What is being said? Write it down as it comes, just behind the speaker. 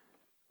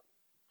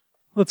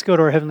Let's go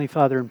to our Heavenly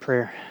Father in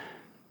prayer.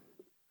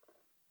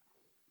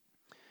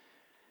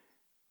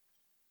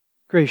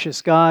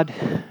 Gracious God,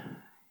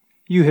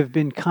 you have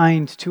been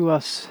kind to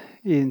us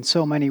in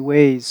so many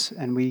ways,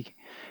 and we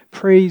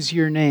praise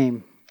your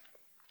name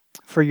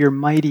for your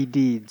mighty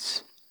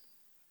deeds,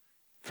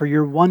 for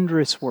your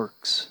wondrous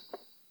works.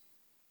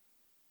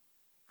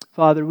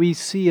 Father, we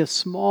see a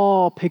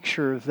small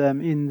picture of them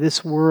in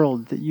this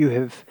world that you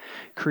have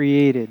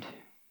created,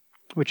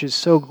 which is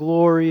so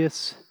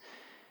glorious,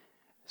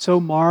 so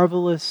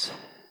marvelous,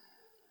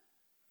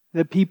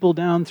 that people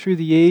down through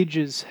the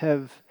ages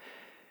have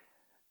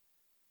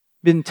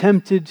been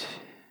tempted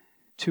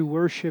to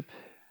worship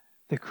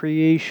the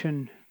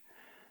creation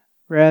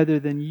rather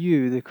than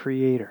you, the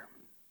Creator.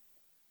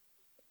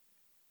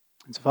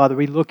 And so, Father,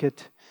 we look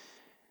at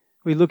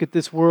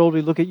this world,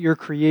 we look at your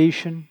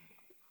creation,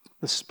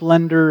 the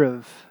splendor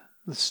of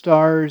the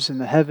stars in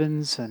the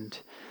heavens and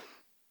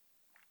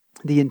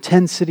the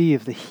intensity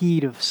of the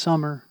heat of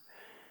summer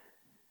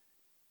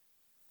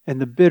and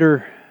the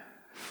bitter,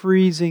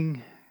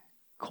 freezing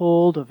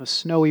cold of a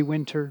snowy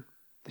winter,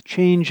 the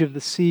change of the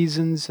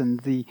seasons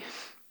and the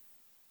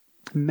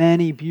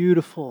many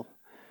beautiful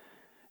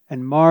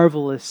and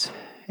marvelous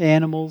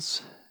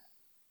animals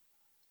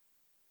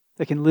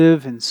that can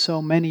live in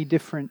so many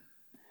different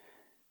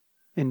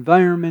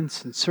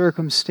environments and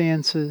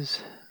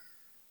circumstances.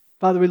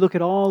 Father, we look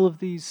at all of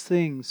these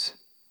things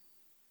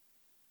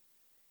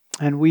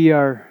and we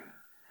are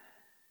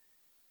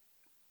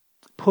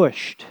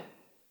pushed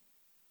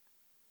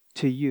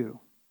to you,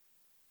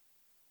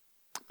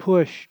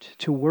 pushed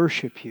to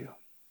worship you,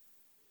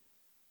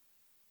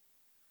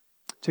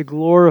 to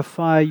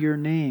glorify your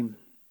name.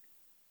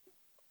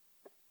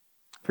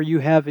 For you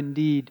have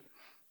indeed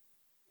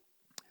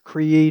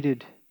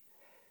created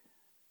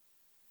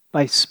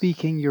by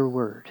speaking your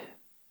word.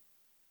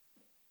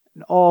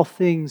 And all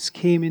things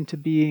came into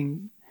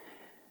being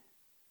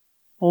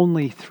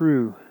only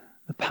through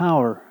the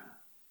power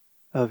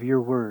of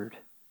your word.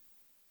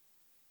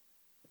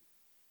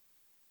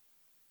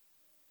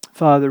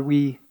 Father,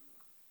 we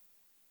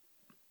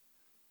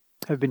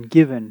have been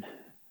given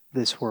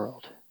this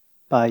world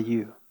by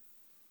you.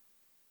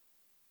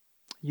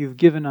 You've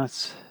given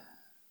us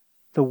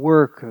the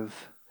work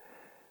of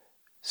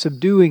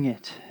subduing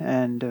it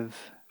and of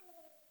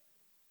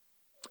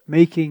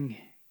making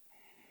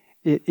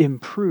it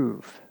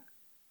improve.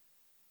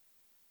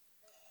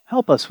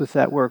 Help us with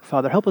that work,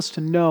 Father. Help us to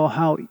know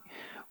how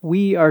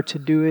we are to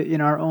do it in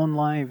our own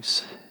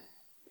lives,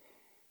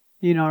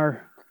 in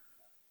our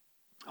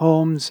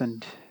homes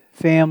and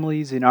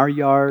families, in our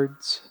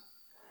yards.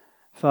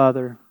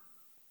 Father,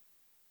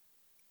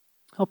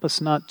 help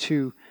us not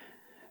to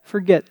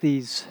forget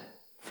these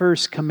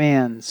first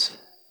commands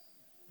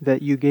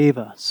that you gave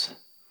us.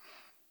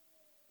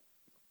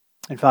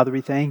 And Father,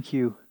 we thank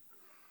you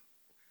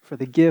for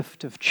the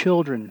gift of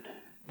children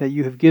that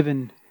you have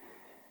given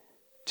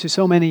to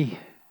so many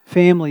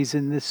families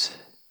in this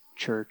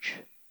church.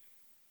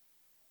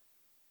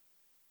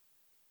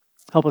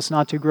 Help us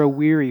not to grow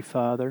weary,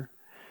 Father,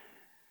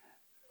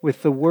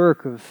 with the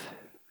work of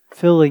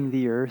filling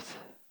the earth,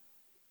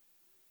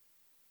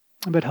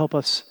 but help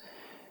us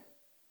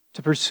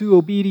to pursue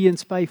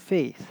obedience by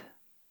faith,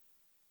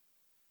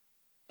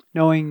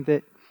 knowing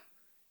that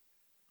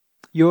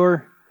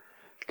your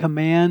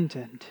command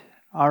and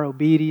our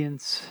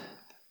obedience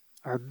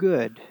are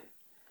good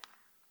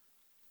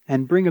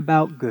and bring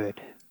about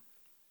good.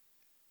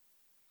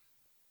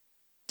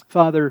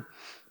 Father,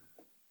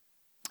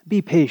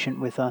 be patient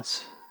with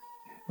us,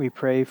 we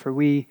pray, for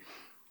we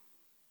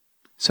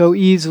so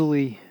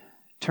easily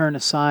turn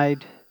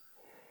aside.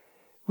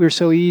 We're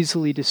so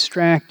easily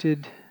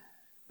distracted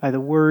by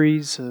the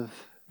worries of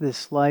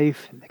this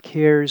life and the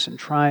cares and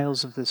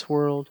trials of this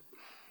world.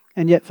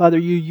 And yet, Father,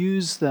 you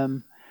use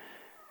them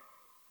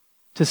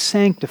to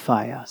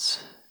sanctify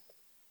us,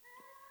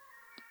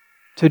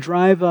 to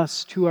drive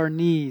us to our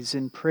knees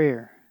in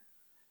prayer,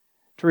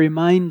 to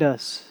remind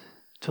us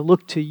to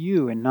look to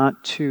you and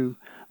not to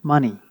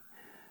money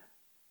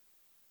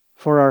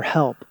for our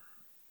help,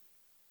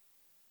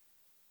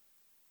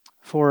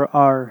 for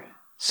our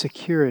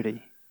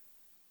security,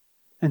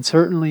 and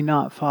certainly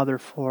not, Father,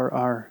 for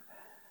our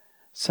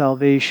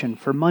salvation.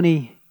 For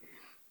money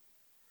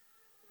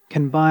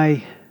can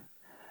buy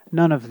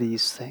none of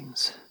these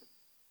things,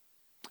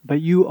 but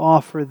you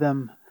offer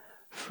them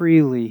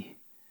freely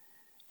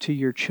to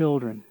your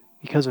children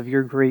because of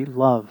your great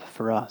love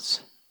for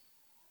us.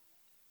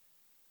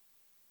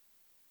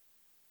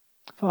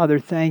 Father,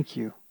 thank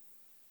you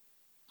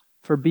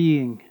for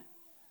being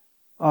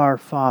our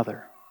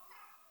Father.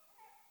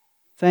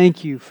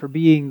 Thank you for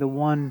being the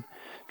one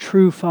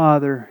true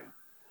Father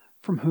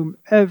from whom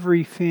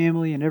every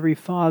family and every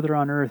father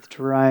on earth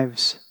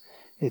derives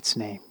its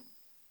name.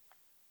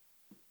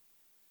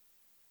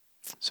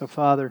 So,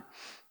 Father,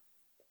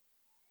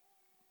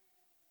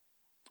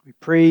 we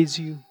praise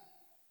you.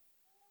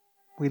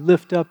 We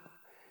lift up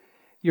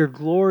your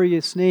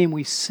glorious name.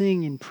 We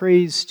sing in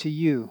praise to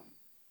you.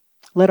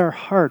 Let our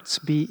hearts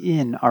be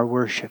in our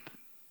worship.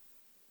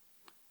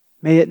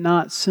 May it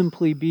not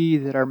simply be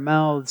that our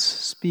mouths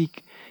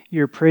speak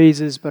your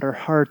praises, but our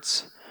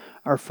hearts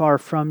are far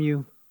from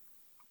you.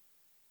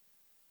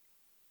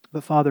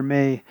 But Father,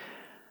 may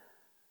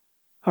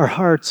our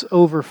hearts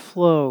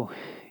overflow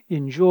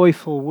in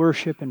joyful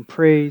worship and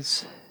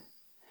praise,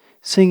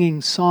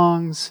 singing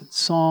songs and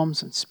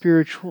psalms and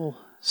spiritual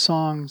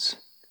songs.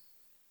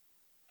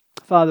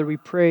 Father, we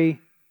pray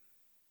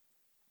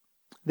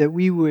that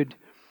we would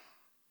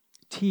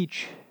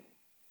teach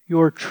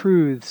your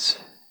truths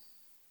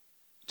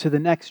to the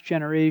next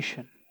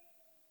generation,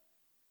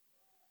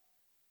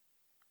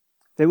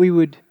 that we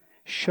would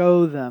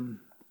show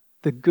them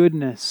the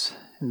goodness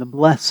and the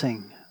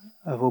blessing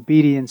of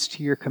obedience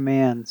to your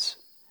commands,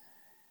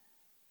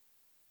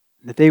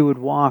 that they would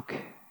walk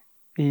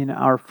in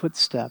our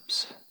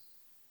footsteps,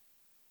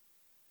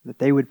 that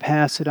they would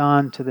pass it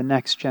on to the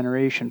next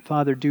generation.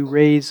 Father, do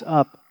raise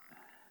up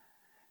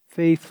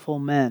faithful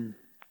men,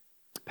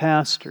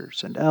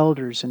 pastors and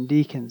elders and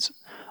deacons,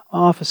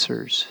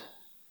 officers,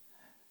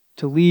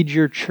 to lead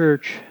your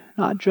church,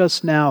 not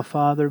just now,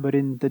 Father, but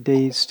in the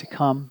days to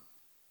come.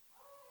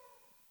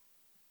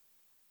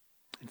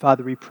 And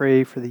Father, we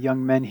pray for the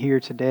young men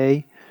here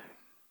today,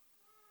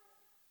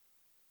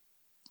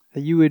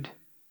 that you would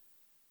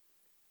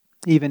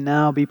even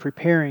now be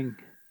preparing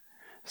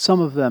some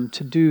of them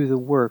to do the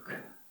work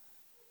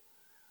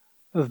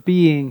of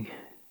being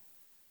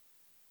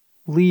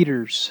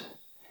leaders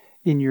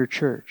in your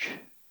church,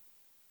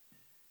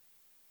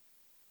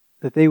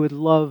 that they would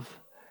love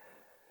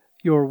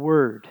your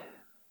word,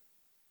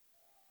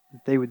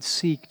 that they would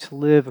seek to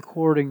live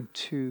according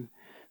to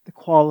the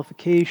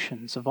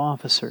qualifications of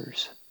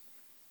officers,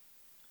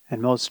 and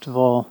most of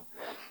all,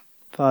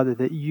 Father,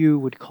 that you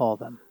would call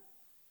them,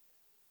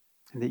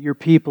 and that your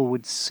people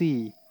would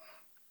see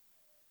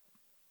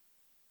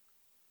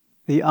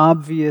the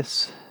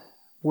obvious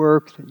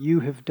work that you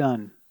have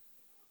done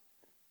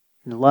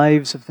in the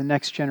lives of the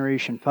next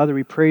generation. Father,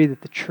 we pray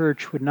that the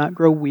church would not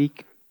grow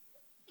weak,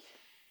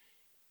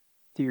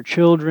 that your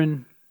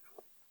children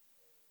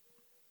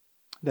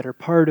that are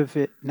part of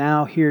it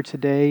now here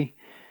today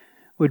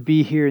would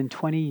be here in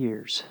 20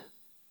 years,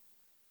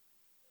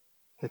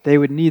 that they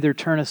would neither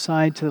turn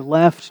aside to the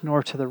left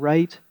nor to the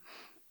right,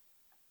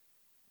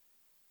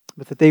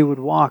 but that they would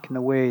walk in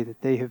the way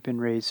that they have been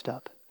raised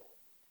up.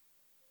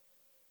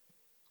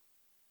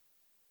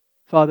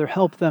 Father,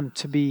 help them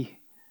to be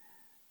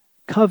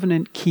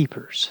covenant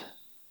keepers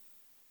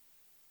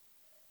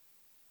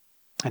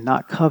and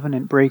not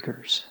covenant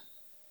breakers.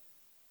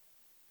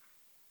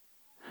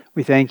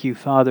 We thank you,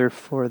 Father,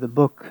 for the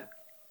book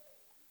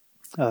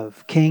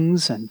of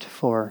Kings and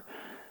for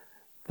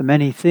the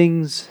many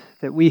things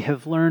that we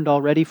have learned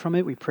already from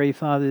it. We pray,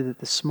 Father, that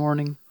this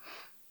morning,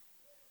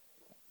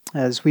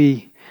 as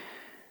we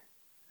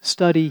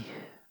study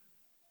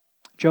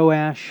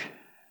Jehoash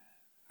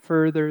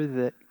further,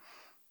 that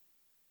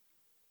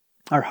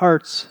our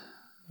hearts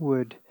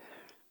would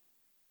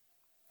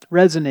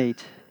resonate,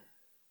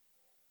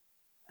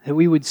 that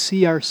we would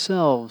see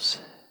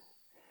ourselves,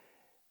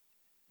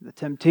 the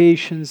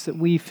temptations that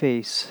we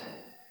face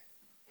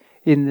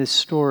in this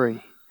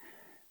story.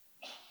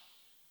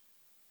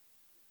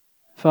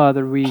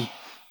 Father, we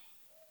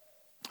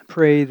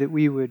pray that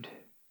we would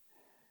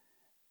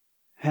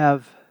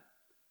have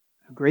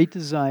a great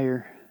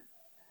desire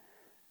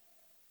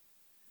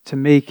to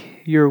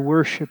make your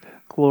worship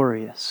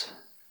glorious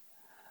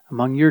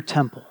among your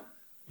temple,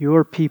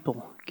 your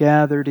people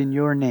gathered in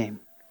your name.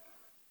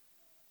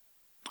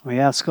 We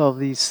ask all of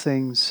these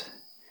things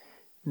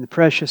in the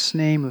precious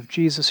name of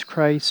Jesus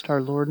Christ,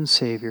 our Lord and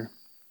Savior,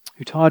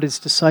 who taught his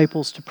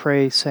disciples to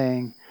pray,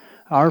 saying,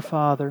 Our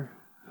Father,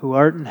 who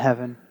art in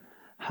heaven,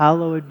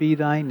 hallowed be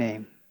thy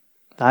name.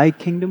 Thy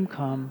kingdom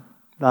come,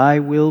 thy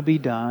will be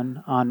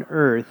done, on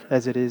earth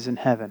as it is in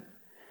heaven.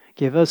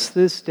 Give us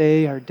this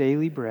day our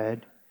daily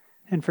bread,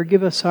 and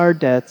forgive us our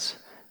debts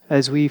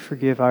as we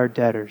forgive our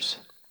debtors.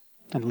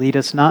 And lead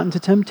us not into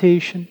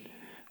temptation,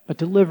 but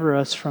deliver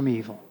us from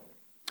evil.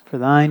 For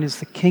thine is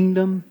the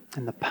kingdom,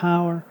 and the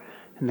power,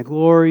 and the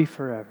glory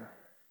forever.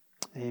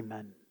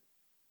 Amen.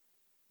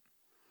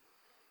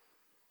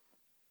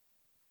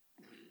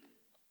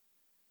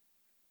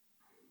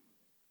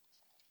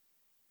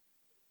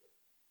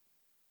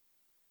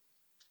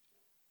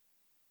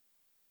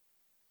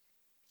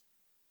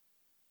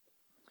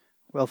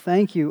 Well,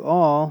 thank you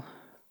all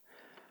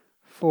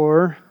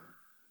for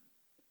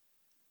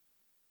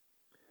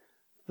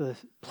the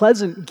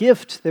pleasant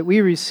gift that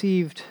we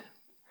received,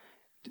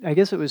 I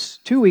guess it was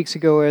 2 weeks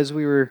ago as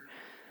we were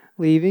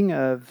leaving,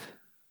 of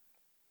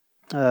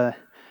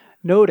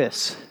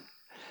notice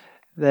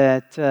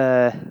that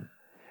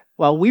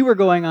while we were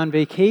going on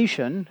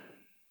vacation,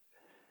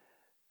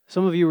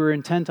 some of you were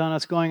intent on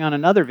us going on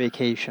another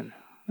vacation.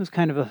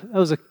 That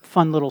was a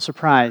fun little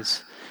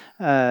surprise.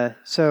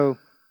 So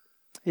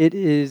it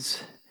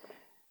is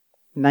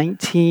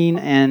 19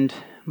 and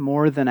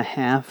more than a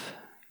half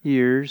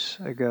years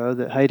ago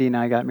that Heidi and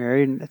I got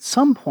married. And at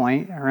some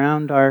point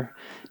around our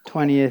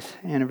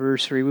 20th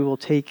anniversary, we will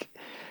take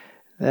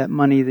that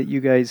money that you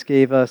guys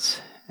gave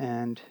us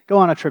and go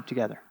on a trip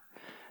together.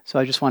 So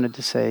I just wanted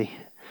to say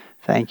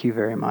thank you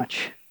very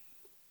much.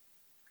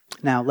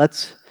 Now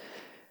let's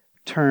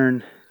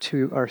turn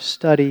to our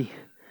study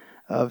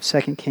of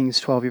 2 Kings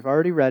 12. You've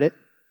already read it.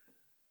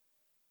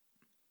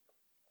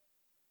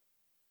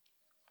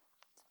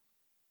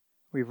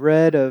 We've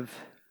read of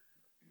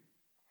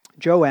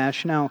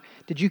Jehoash. Now,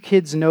 did you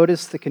kids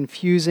notice the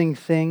confusing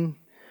thing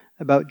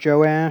about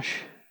Jehoash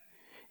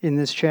in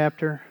this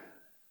chapter?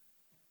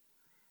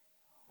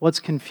 What's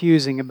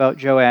confusing about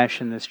Jehoash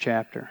in this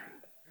chapter?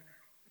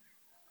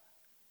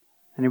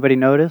 Anybody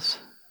notice?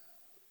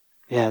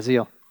 Yeah,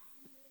 Zeal.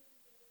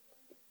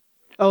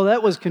 Oh,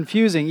 that was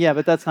confusing. Yeah,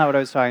 but that's not what I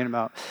was talking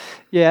about.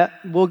 Yeah,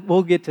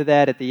 we'll get to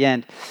that at the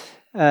end.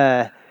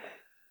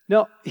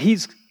 No,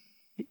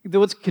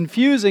 what's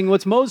confusing,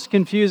 what's most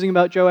confusing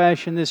about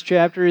Jehoash in this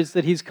chapter is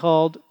that he's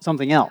called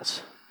something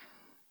else.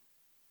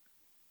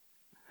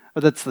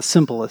 But that's the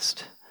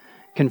simplest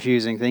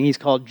confusing thing. He's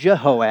called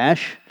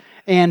Jehoash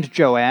and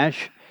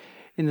Joash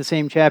in the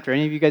same chapter.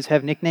 Any of you guys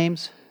have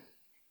nicknames?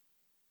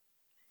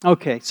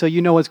 Okay, so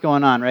you know what's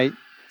going on, right?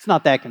 It's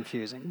not that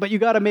confusing. But you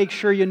got to make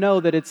sure you know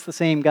that it's the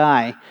same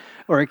guy,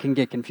 or it can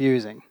get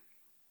confusing.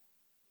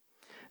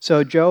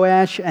 So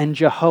Joash and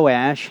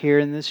Jehoash here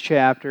in this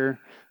chapter,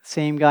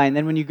 same guy. And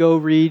then when you go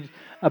read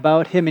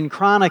about him in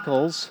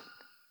Chronicles,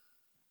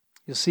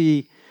 you'll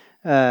see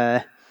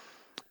the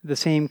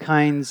same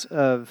kinds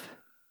of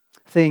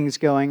things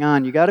going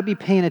on. You got to be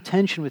paying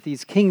attention with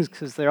these kings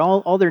because they're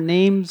all their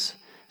names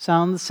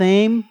sound the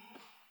same.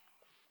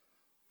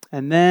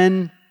 And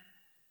then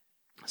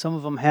some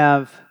of them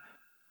have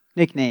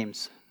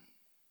nicknames.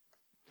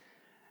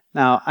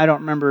 Now, I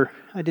don't remember,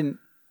 I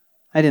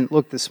didn't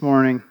look this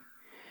morning,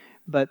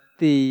 but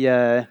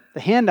the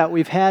handout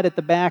we've had at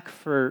the back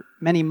for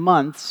many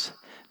months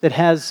that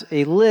has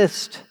a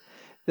list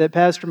that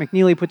Pastor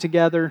McNeely put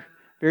together,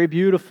 very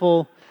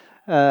beautiful,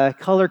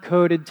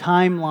 color-coded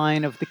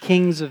timeline of the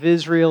kings of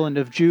Israel and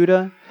of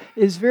Judah,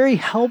 is very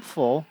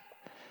helpful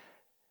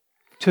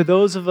to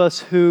those of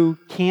us who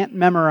can't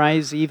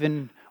memorize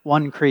even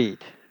one creed.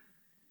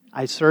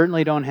 I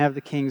certainly don't have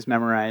the kings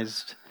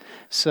memorized.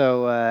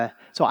 So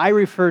I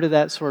refer to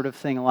that sort of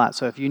thing a lot.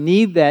 So if you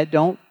need that,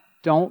 don't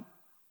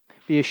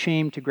be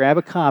ashamed to grab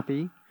a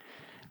copy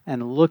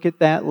and look at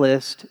that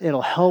list.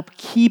 It'll help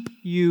keep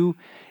you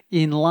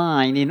in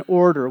line, in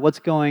order, what's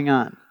going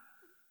on.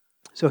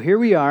 So here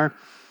we are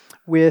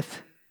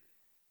with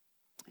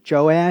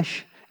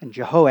Joash and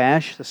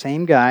Jehoash, the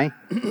same guy.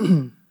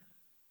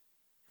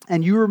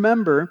 And you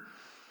remember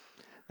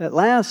that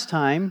last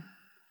time,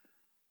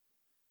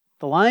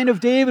 the line of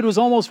David was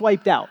almost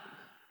wiped out.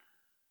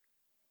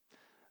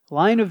 The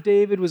line of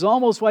David was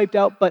almost wiped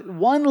out, but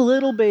one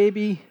little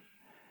baby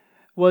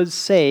was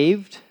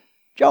saved,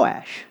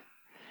 Joash,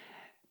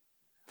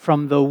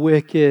 from the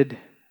wicked,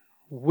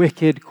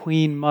 wicked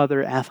queen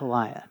mother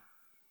Athaliah.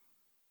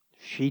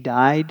 She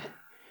died.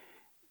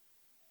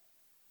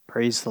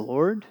 Praise the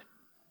Lord.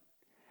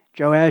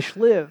 Joash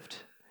lived.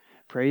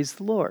 Praise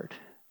the Lord.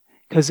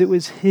 Because it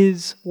was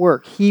his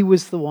work. He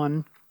was the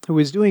one who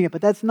was doing it.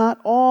 But that's not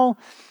all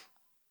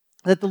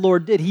that the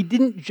Lord did. He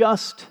didn't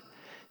just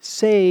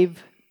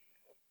save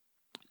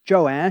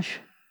Joash.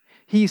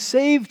 He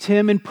saved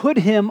him and put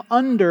him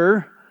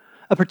under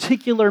a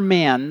particular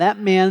man. That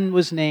man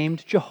was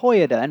named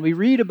Jehoiada. And we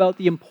read about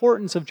the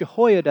importance of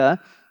Jehoiada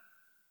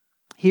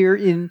here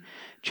in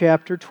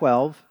chapter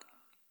 12.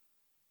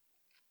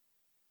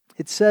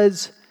 It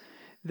says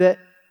that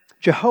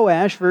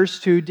Jehoash, verse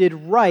 2, did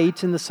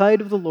right in the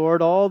sight of the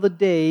Lord all the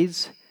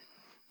days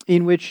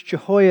in which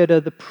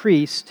Jehoiada the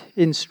priest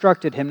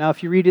instructed him. Now,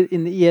 if you read it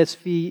in the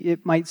ESV,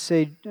 it might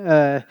say,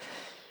 or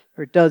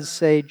it does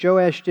say,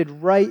 Joash did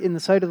right in the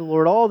sight of the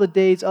Lord all the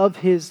days of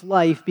his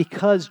life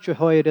because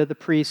Jehoiada the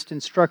priest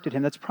instructed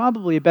him. That's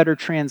probably a better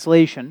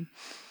translation.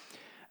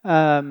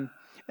 And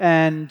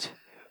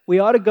we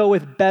ought to go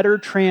with better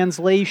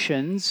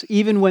translations,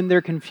 even when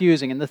they're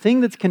confusing. And the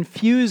thing that's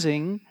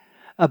confusing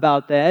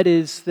about that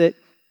is that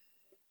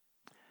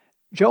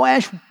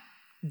Joash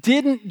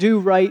didn't do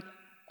right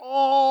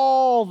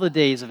all the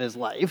days of his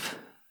life.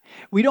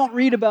 We don't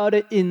read about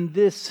it in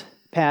this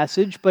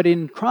passage, but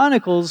in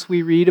Chronicles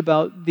we read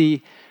about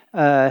the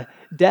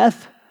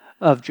death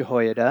of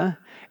Jehoiada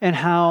and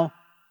how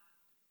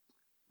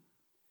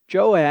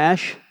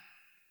Joash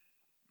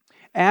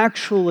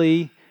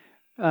actually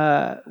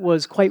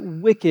was quite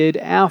wicked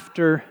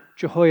after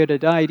Jehoiada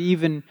died,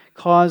 even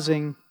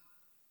causing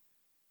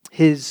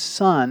his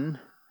son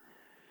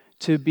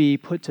to be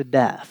put to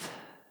death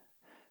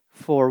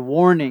for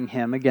warning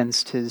him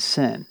against his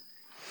sin.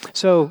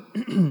 So,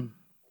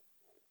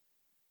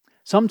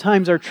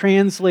 sometimes our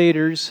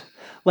translators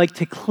like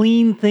to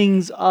clean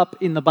things up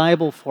in the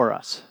Bible for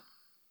us.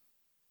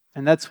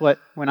 And that's what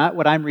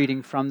I'm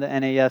reading from the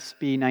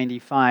NASB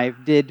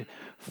 95 did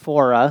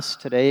for us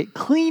today. It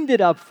cleaned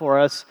it up for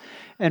us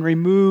and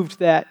removed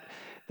that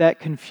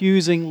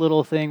confusing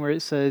little thing where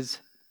it says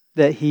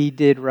that he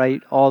did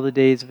right all the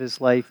days of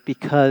his life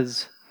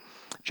because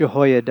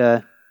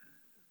Jehoiada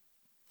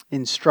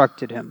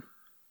instructed him.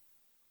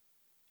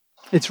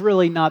 It's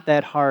really not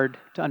that hard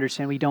to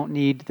understand. We don't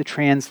need the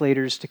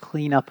translators to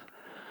clean up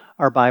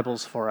our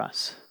Bibles for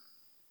us.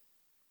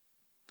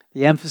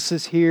 The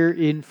emphasis here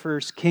in 1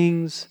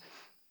 Kings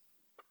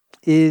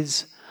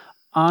is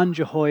on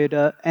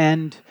Jehoiada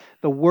and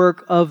the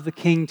work of the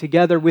king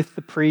together with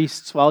the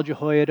priests while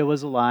Jehoiada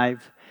was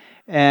alive.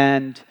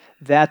 And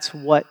that's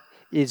what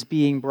is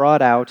being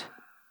brought out.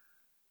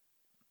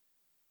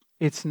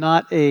 It's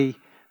not a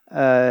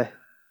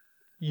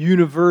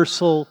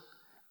universal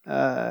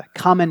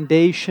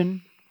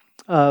commendation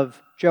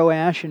of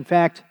Joash. In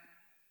fact,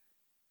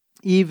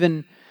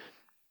 even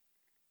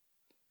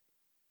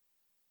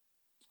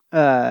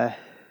I'm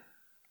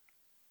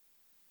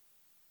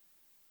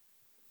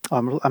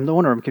the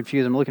one I'm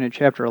confused. I'm looking at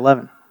chapter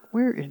 11.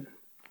 Where in?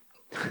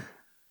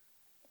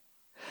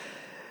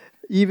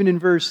 Even in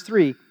verse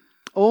 3,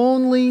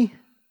 only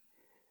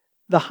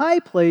the high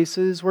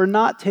places were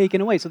not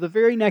taken away. So the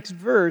very next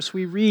verse,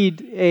 we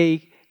read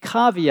a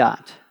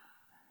caveat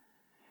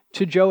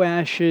to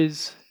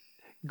Joash's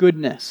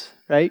goodness,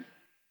 right?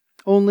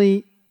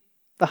 Only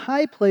the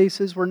high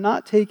places were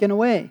not taken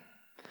away.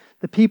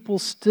 The people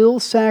still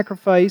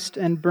sacrificed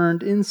and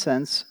burned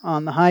incense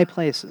on the high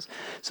places.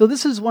 So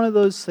this is one of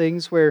those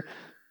things where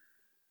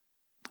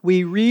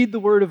we read the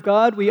Word of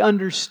God, we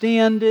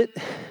understand it,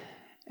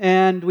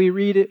 and we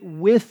read it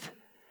with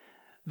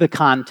the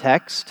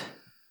context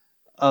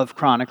of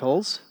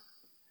Chronicles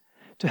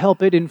to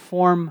help it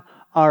inform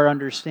our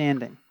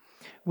understanding.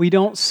 We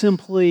don't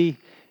simply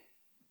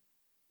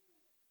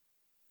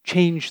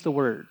change the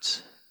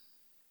words.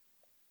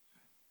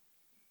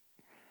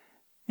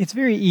 It's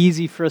very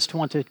easy for us to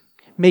want to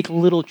make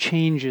little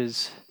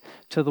changes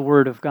to the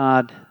Word of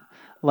God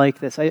like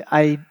this.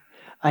 I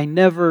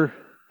never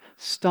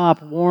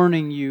stop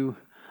warning you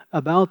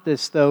about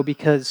this, though,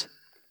 because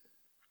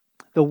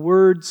the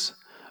words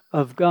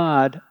of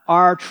God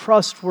are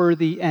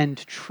trustworthy and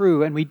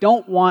true, and we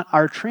don't want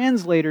our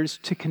translators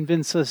to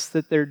convince us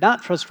that they're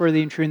not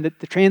trustworthy and true, and that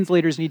the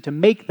translators need to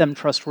make them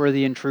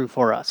trustworthy and true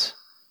for us.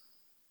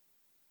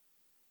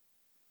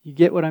 You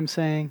get what I'm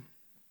saying?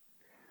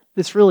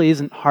 This really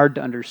isn't hard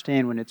to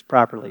understand when it's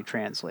properly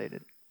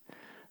translated.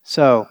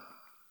 So,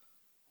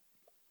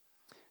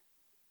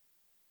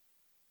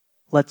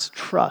 let's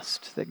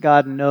trust that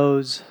God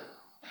knows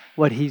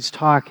what He's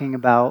talking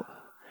about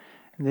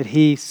and that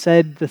He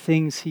said the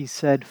things He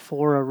said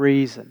for a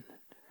reason.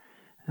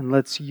 And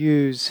let's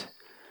use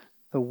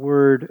the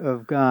Word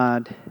of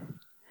God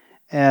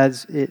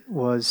as it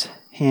was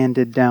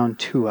handed down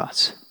to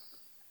us.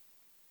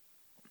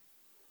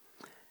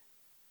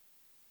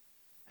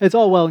 It's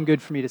all well and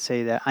good for me to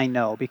say that, I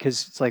know,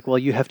 because it's like, well,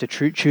 you have to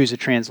choose a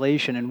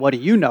translation, and what do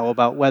you know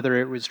about whether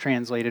it was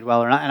translated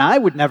well or not? And I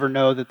would never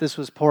know that this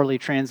was poorly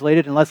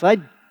translated unless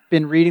I'd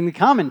been reading the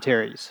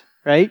commentaries,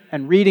 right?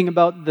 And reading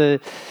about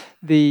the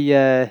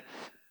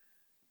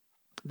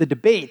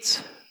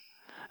debates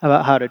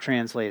about how to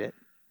translate it.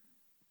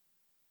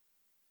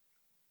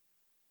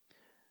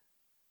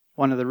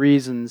 One of the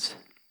reasons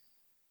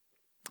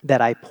that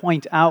I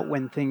point out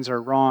when things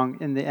are wrong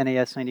in the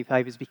NAS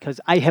 95 is because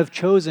I have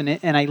chosen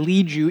it and I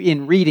lead you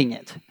in reading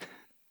it.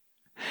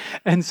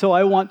 And so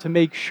I want to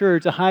make sure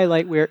to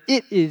highlight where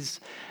it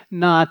is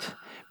not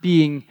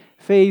being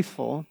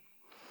faithful.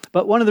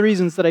 But one of the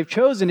reasons that I've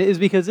chosen it is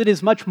because it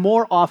is much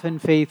more often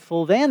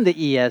faithful than the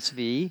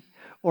ESV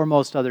or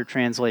most other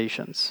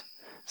translations.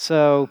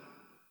 So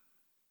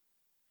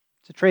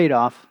it's a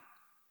trade-off.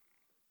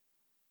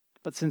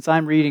 But since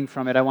I'm reading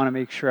from it, I want to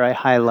make sure I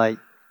highlight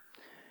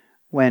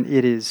when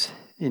it is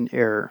in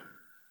error.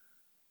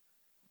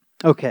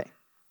 Okay,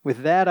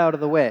 with that out of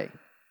the way,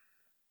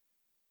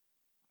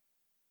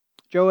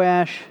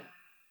 Joash,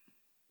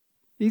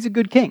 he's a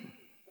good king,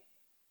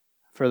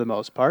 for the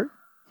most part.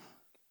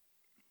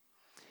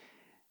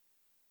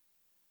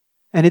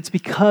 And it's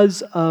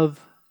because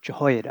of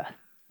Jehoiada.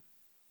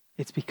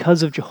 It's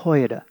because of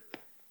Jehoiada.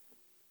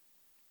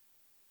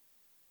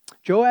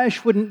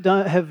 Joash wouldn't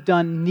have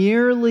done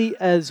nearly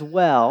as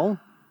well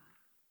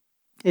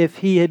if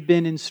he had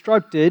been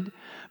instructed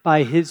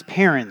by his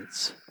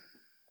parents.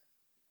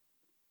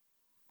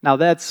 Now,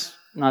 that's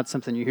not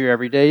something you hear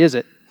every day, is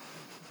it?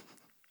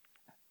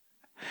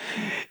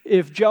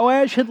 If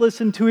Joash had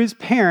listened to his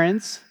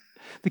parents,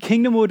 the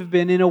kingdom would have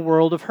been in a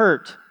world of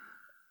hurt.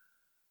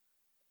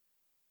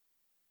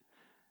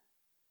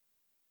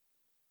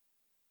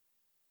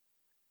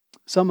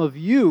 Some of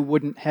you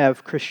wouldn't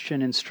have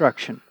Christian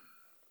instruction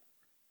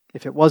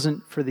if it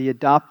wasn't for the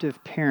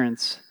adoptive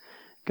parents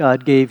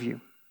God gave you.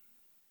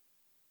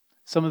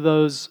 Some of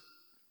those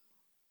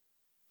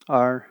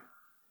are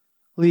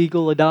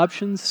legal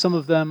adoptions. Some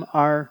of them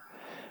are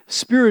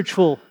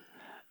spiritual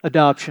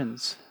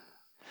adoptions.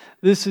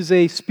 This is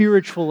a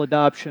spiritual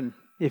adoption,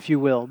 if you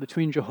will,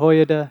 between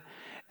Jehoiada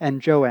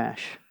and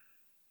Joash.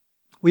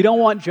 We don't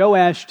want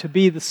Joash to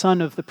be the son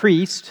of the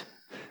priest.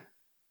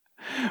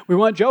 We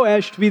want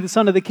Joash to be the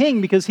son of the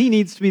king because he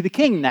needs to be the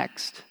king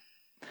next.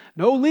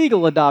 No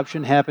legal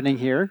adoption happening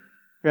here,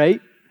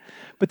 right?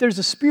 But there's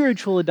a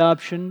spiritual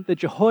adoption that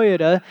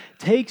Jehoiada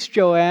takes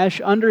Joash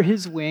under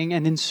his wing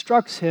and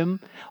instructs him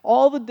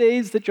all the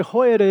days that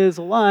Jehoiada is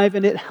alive,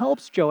 and it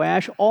helps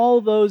Joash all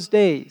those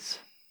days.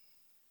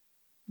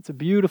 It's a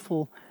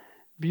beautiful,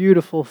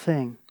 beautiful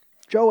thing.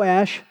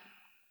 Joash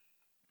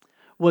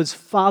was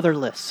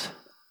fatherless.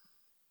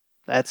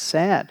 That's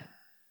sad.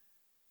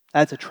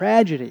 That's a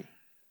tragedy.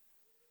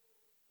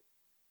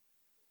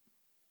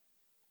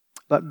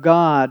 But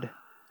God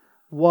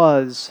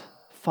was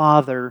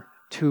Father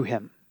to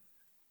him.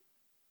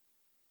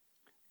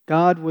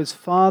 God was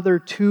Father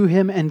to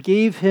him and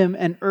gave him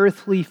an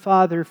earthly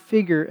father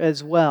figure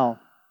as well.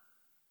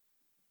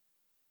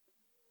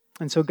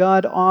 And so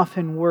God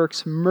often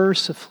works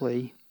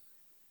mercifully,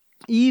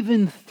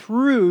 even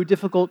through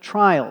difficult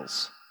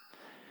trials,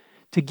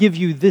 to give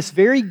you this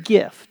very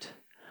gift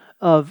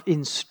of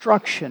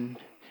instruction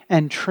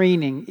and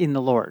training in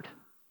the Lord.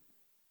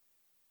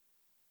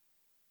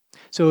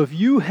 So if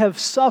you have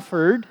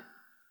suffered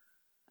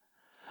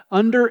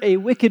under a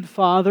wicked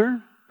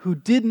father who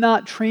did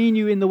not train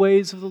you in the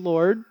ways of the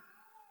Lord,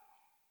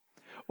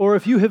 or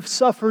if you have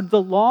suffered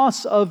the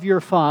loss of your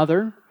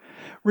father,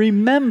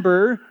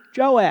 remember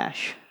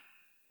Joash.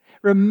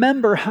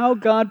 Remember how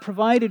God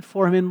provided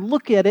for him and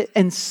look at it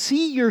and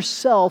see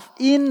yourself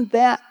in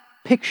that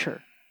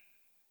picture.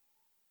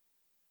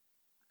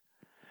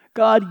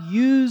 God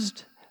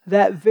used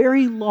that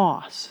very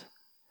loss,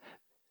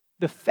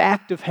 the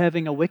fact of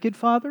having a wicked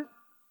father,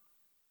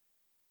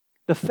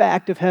 the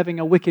fact of having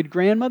a wicked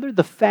grandmother,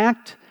 the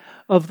fact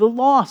of the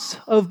loss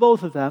of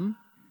both of them,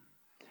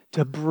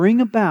 to bring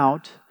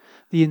about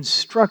the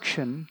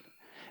instruction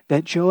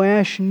that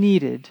Joash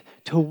needed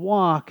to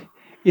walk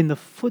in the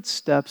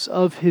footsteps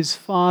of his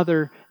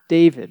father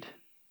David,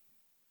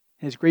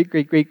 his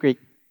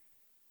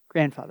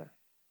great-great-great-great-grandfather,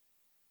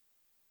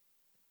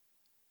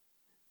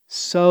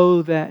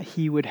 so that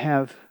he would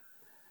have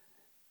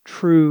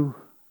true,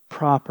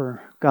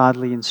 proper,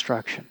 godly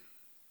instruction.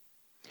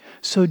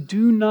 So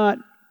do not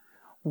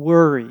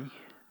worry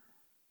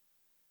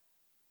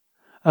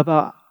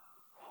about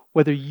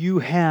whether you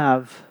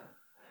have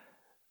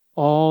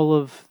all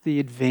of the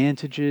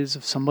advantages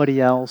of somebody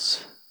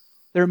else.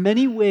 There are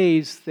many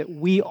ways that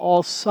we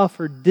all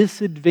suffer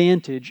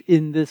disadvantage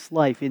in this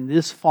life, in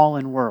this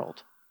fallen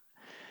world.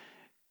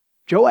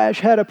 Joash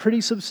had a pretty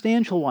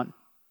substantial one.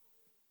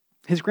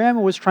 His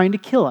grandma was trying to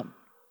kill him.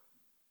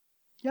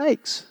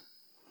 Yikes.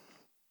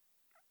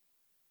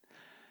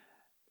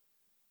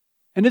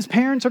 And his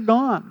parents are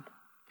gone.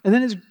 And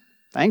then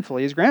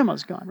thankfully his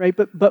grandma's gone, right?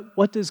 But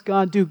what does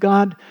God do?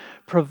 God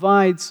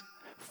provides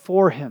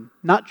for him,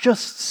 not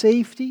just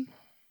safety,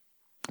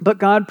 but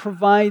God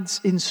provides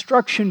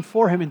instruction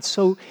for him. And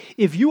so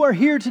if you are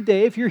here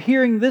today, if you're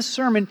hearing this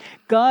sermon,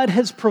 God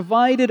has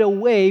provided a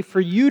way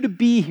for you to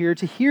be here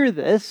to hear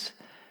this.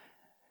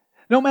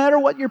 No matter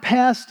what your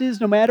past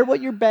is, no matter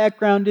what your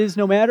background is,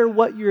 no matter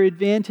what your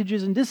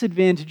advantages and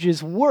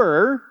disadvantages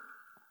were,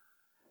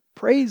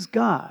 praise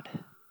God.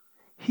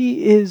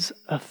 He is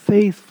a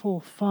faithful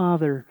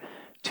Father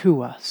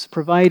to us,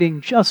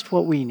 providing just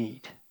what we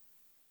need.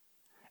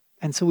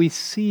 And so we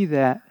see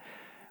that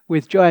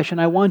with Joash, and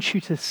I want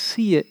you to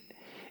see it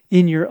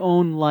in your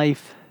own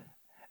life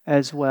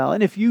as well.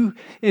 And if you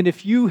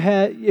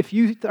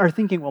are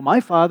thinking, well, my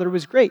father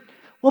was great,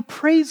 well,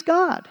 praise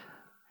God.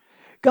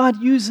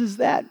 God uses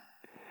that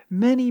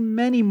many,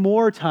 many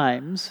more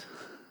times,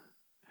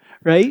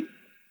 right?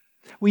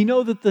 We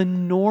know that the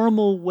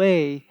normal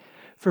way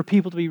for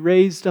people to be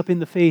raised up in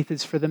the faith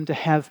is for them to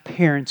have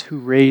parents who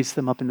raise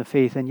them up in the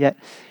faith. And yet,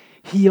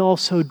 He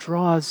also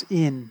draws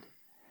in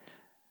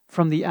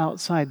from the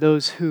outside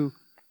those who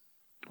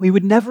we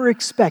would never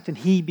expect, and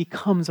He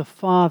becomes a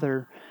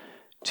father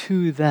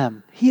to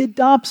them. He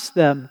adopts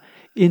them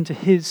into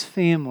His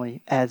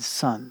family as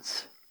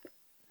sons.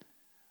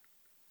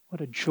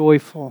 What a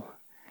joyful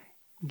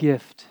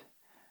gift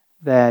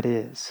that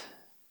is.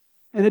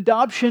 And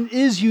adoption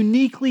is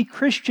uniquely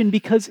Christian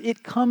because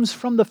it comes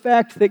from the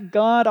fact that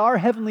God, our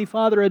Heavenly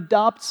Father,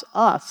 adopts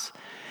us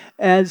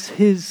as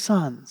His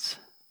sons.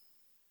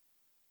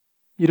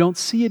 You don't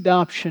see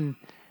adoption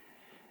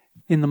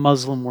in the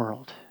Muslim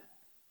world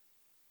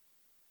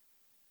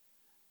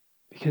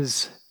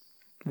because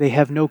they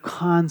have no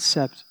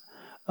concept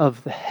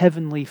of the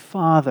Heavenly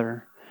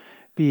Father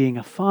being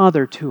a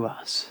father to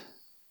us.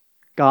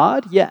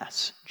 God,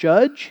 yes.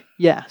 Judge,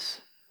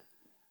 yes.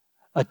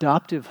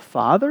 Adoptive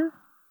father?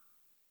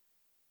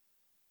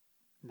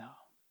 No.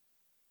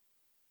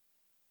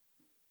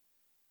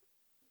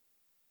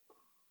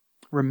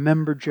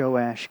 Remember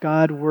Joash.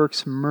 God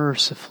works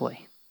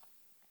mercifully,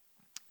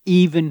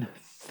 even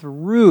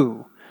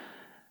through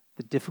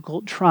the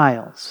difficult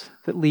trials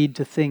that lead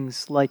to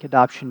things like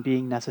adoption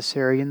being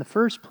necessary in the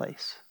first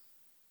place,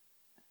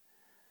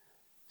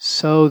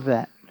 so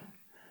that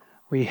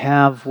we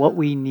have what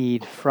we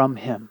need from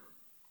Him,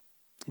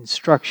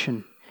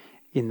 instruction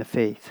in the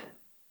faith.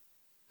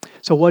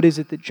 So what is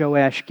it that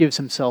Joash gives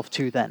himself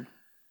to then?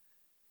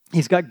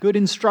 He's got good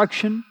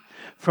instruction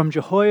from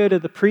Jehoiada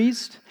the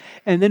priest,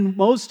 and then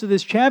most of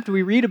this chapter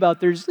we read about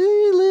there's a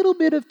little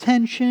bit of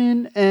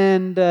tension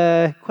and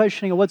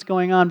questioning of what's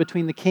going on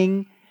between the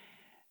king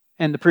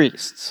and the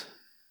priests.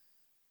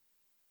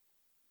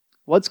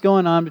 What's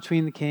going on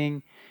between the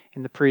king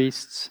and the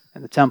priests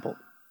and the temple?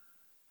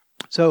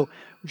 So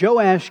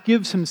Joash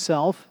gives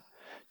himself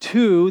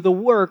to the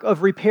work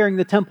of repairing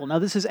the temple. Now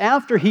this is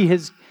after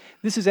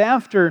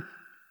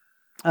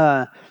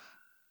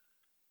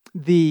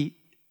the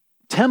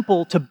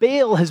temple to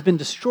Baal has been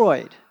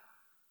destroyed,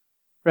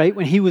 right?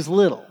 When he was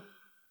little.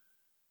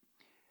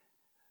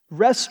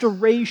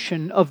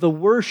 Restoration of the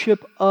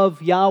worship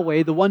of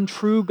Yahweh, the one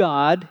true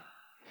God,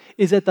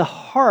 is at the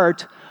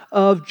heart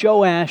of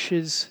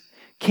Joash's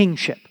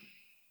kingship.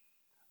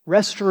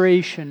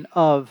 Restoration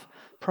of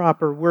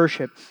proper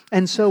worship.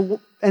 And so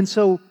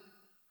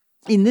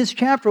in this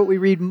chapter, what we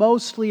read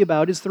mostly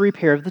about is the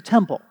repair of the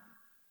temple.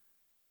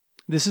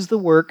 This is the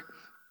work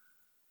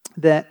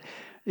that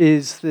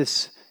is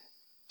this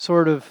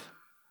sort of,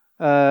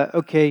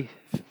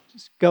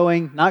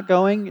 going, not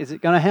going, is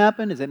it going to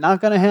happen? Is it not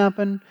going to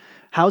happen?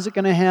 How's it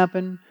going to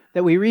happen?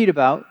 That we read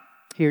about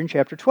here in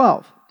chapter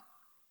 12.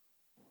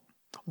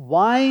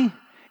 Why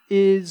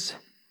is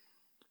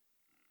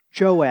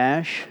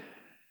Joash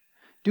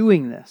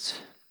doing this?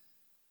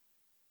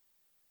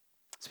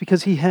 It's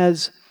because he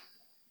has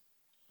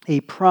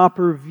a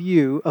proper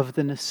view of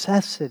the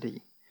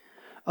necessity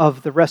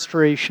of the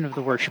restoration of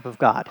the worship of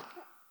God.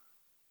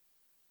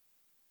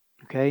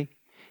 Okay?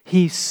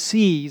 He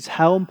sees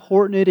how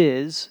important it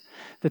is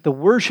that the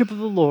worship of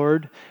the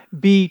Lord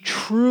be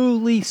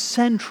truly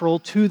central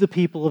to the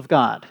people of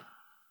God.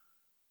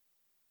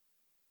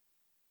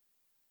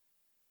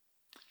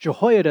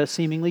 Jehoiada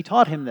seemingly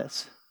taught him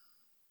this.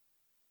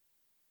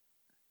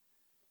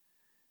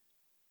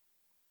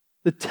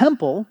 The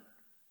temple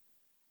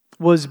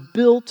was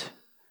built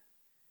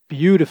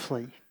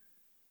beautifully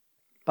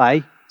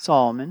by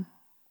Solomon.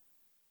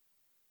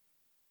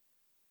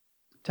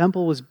 The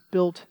temple was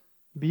built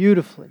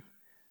beautifully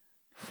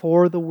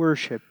for the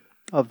worship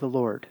of the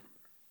Lord.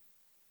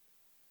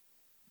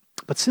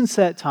 But since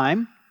that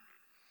time,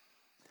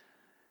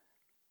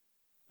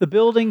 the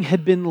building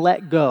had been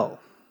let go.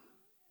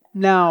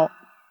 Now,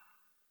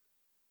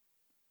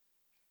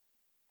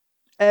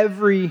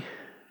 every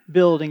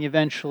building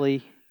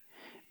eventually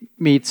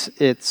meets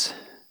its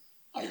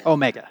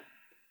omega,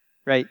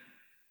 right?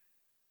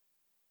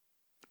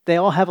 They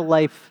all have a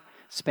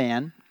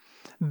lifespan.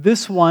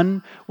 This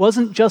one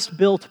wasn't just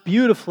built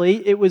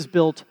beautifully, it was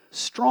built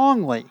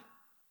strongly.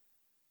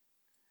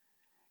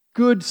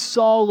 Good,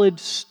 solid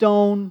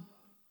stone.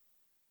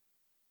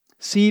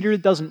 Cedar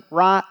doesn't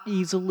rot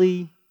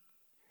easily.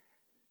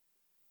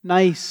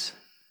 Nice,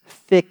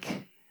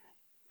 thick,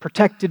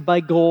 protected by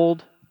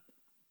gold.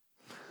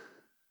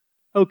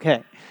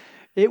 Okay,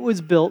 it was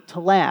built to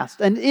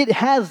last. And it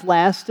has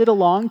lasted a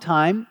long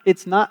time.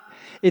 It's not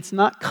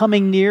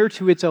coming near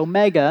to its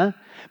omega,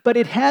 but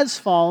it has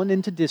fallen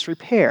into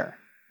disrepair,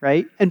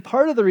 right? And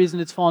part of the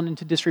reason it's fallen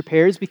into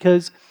disrepair is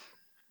because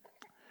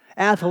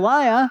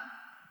Athaliah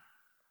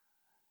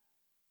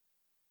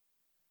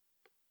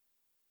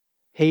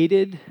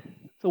hated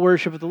the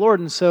worship of the Lord.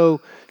 And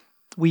so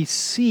we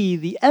see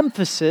the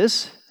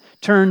emphasis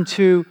turn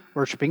to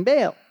worshiping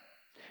Baal.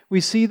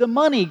 We see the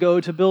money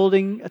go to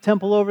building a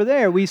temple over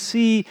there. We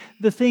see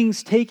the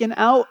things taken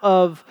out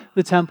of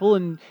the temple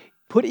and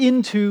put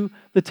into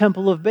the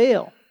temple of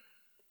Baal.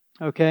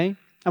 Okay?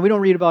 And we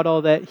don't read about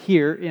all that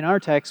here in our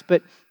text,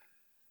 but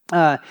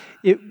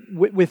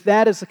with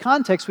that as the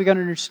context, we got to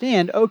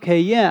understand, okay,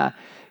 yeah,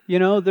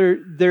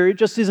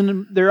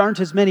 there aren't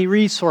as many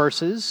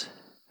resources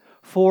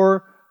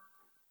for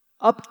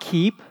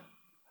upkeep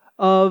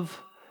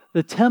of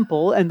the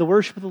temple, and the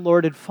worship of the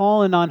Lord had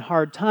fallen on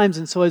hard times.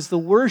 And so as the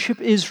worship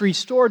is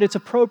restored, it's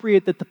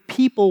appropriate that the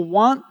people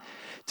want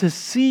to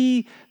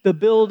see the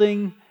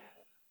building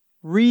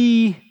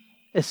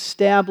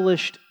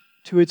re-established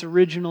to its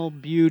original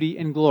beauty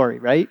and glory,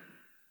 right?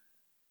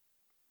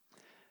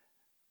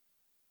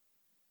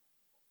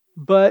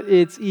 But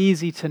it's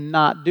easy to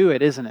not do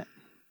it, isn't it?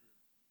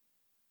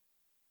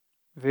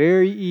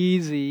 Very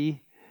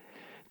easy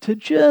to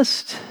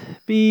just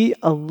be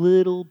a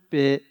little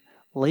bit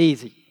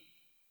lazy.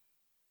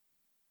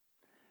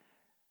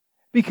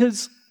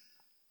 Because,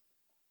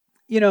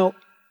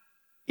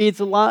 it's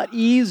a lot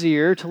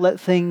easier to let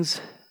things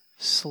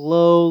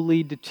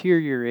slowly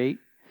deteriorate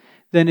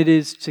than it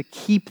is to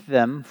keep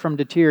them from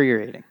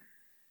deteriorating.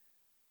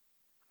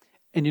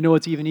 And you know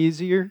what's even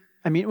easier?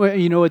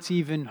 You know what's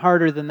even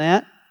harder than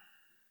that?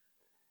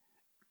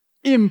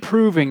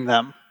 Improving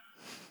them.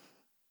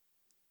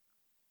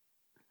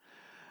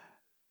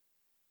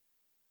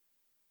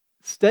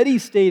 Steady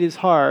state is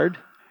hard.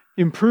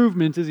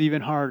 Improvement is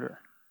even harder.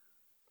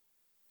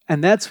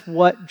 And that's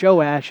what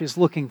Joash is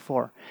looking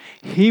for.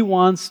 He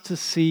wants to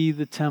see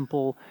the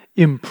temple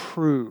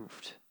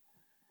improved.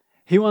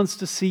 He wants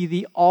to see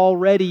the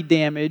already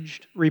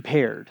damaged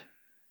repaired,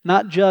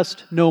 not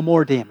just no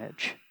more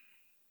damage.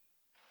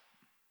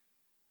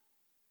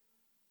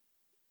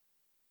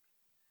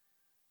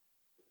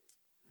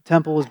 The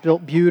temple was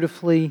built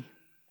beautifully.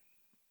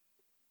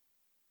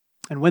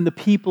 And when the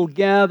people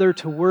gather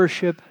to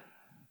worship,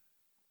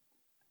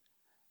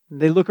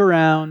 they look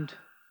around,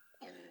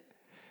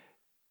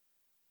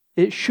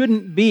 it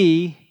shouldn't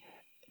be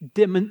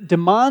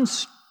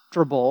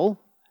demonstrable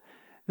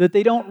that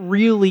they don't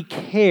really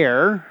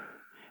care,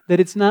 that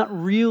it's not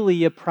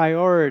really a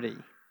priority.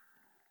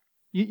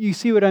 You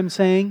see what I'm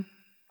saying?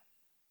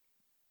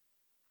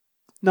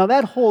 Now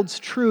that holds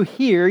true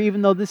here,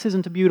 even though this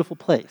isn't a beautiful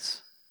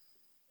place.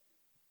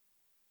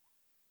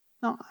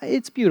 No,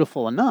 it's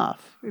beautiful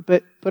enough,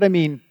 but I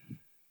mean,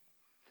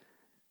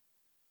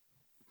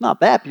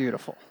 not that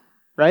beautiful,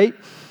 right?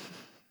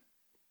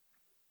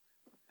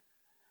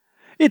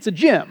 It's a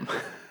gym.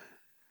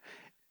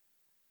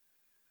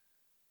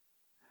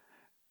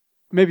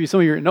 Maybe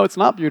some of you are, no, it's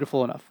not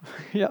beautiful enough.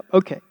 Yeah,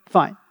 okay,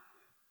 fine.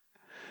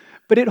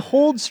 But it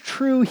holds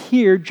true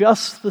here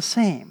just the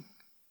same.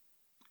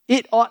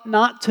 It ought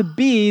not to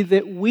be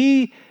that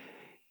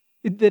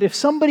if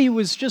somebody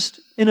was just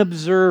an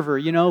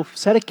observer,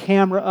 set a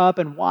camera up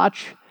and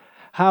watch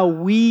how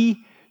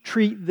we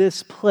treat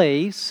this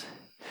place,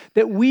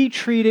 that we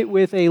treat it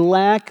with a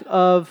lack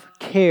of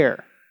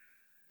care.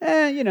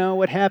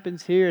 What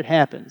happens here, it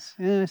happens.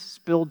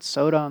 Spilled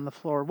soda on the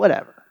floor,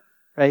 whatever.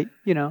 Right?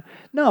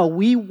 No,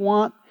 we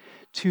want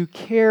to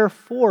care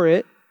for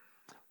it.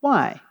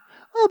 Why?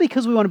 Well,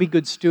 because we want to be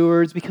good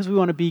stewards, because we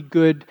want to be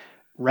good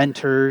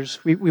renters,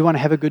 we want to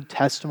have a good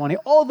testimony.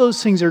 All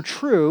those things are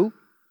true.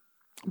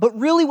 But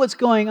really what's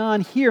going on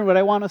here, what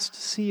I want us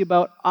to see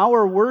about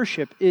our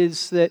worship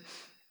is that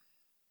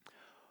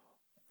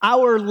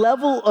our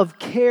level of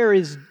care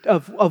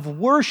of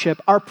worship,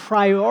 our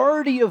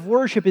priority of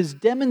worship is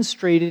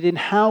demonstrated in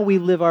how we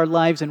live our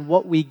lives and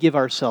what we give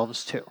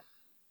ourselves to.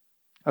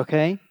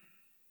 Okay?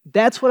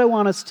 That's what I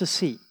want us to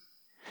see.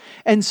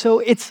 And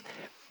so it's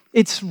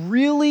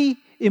really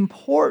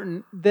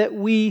important that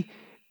we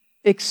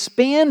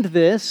expand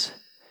this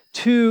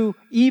to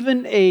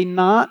even a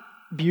not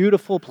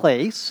beautiful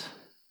place,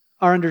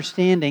 our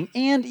understanding,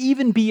 and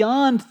even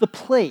beyond the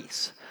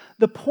place.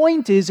 The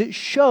point is, it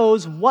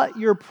shows what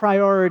your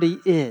priority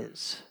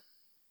is.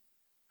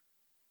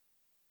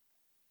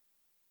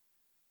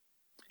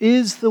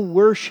 Is the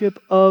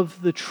worship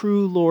of the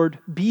true Lord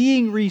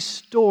being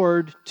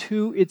restored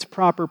to its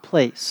proper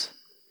place?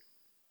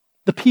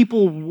 The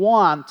people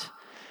want,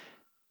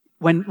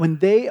 when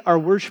they are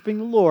worshiping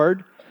the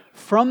Lord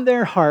from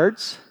their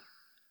hearts,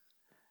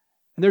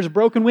 and there's a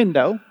broken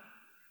window,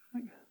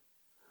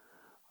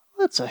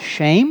 that's a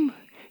shame.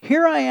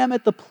 Here I am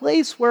at the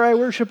place where I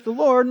worship the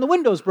Lord, and the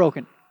window's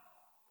broken.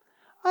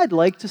 I'd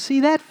like to see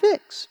that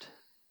fixed.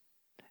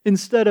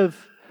 Instead of,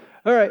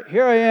 all right,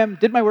 here I am,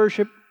 did my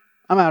worship,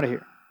 I'm out of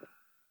here.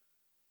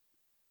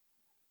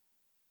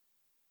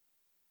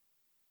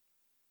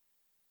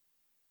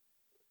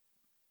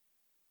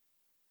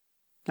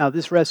 Now,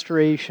 this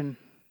restoration,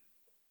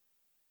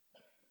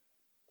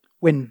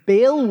 when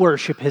Baal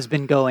worship has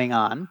been going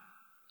on,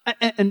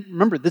 and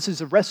remember, this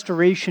is a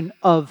restoration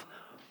of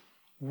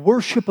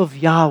worship of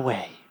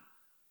Yahweh.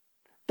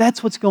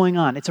 That's what's going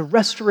on. It's a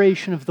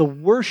restoration of the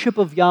worship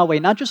of Yahweh,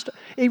 not just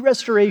a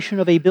restoration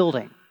of a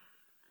building.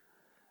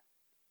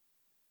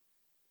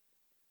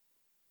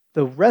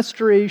 The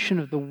restoration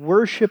of the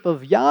worship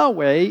of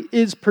Yahweh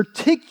is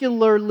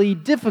particularly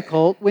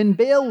difficult when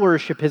Baal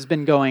worship has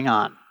been going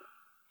on.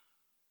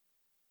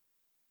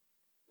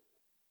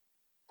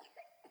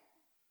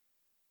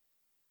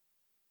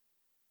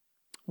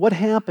 What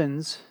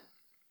happens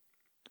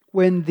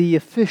when the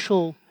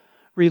official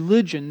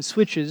religion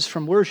switches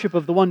from worship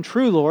of the one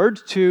true Lord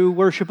to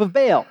worship of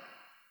Baal?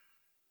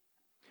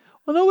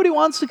 Well, nobody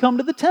wants to come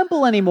to the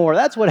temple anymore.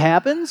 That's what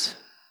happens.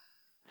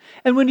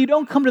 And when you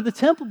don't come to the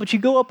temple, but you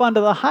go up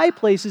onto the high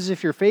places,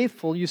 if you're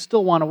faithful, you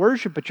still want to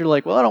worship, but you're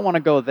like, well, I don't want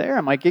to go there.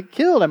 I might get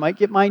killed. I might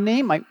get my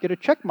name, might get a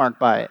check mark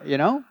by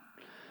it,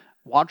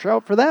 Watch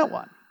out for that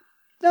one.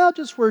 I'll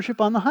just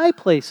worship on the high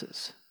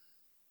places.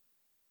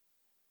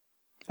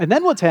 And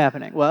then what's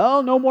happening?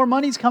 Well, no more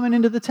money's coming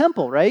into the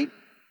temple, right?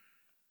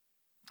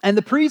 And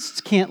the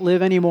priests can't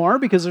live anymore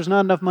because there's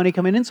not enough money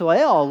coming in, so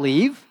they all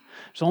leave.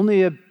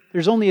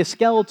 There's only a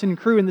skeleton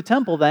crew in the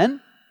temple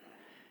then.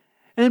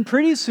 And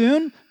pretty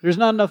soon, there's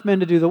not enough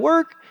men to do the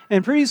work,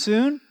 and pretty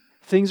soon,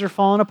 things are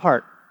falling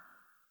apart.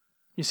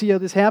 You see how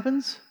this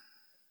happens?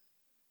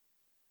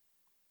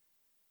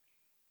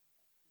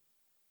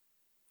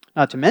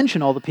 Not to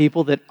mention all the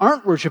people that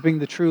aren't worshiping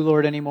the true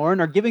Lord anymore and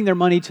are giving their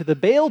money to the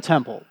Baal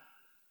temple.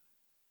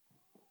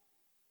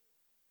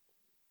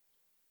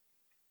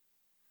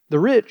 The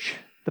rich,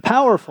 the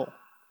powerful,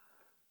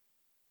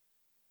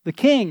 the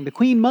king, the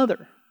queen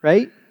mother,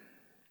 right?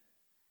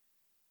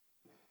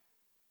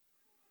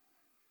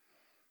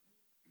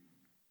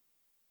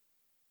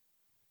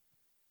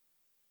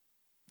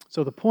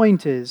 So the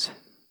point is,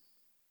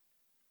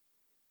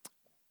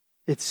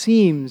 it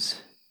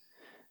seems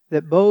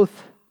that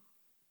both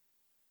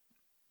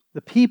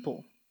the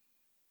people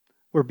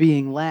were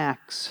being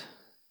lax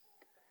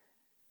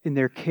in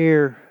their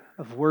care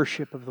of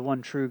worship of the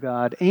one true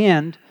God,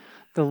 and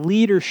the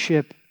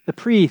leadership, the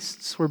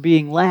priests, were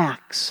being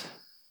lax.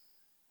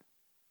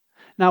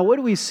 Now, what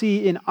do we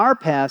see in our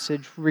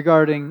passage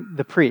regarding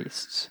the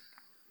priests?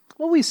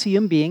 Well, we see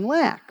them being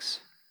lax,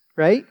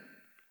 right?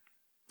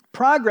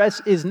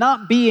 Progress is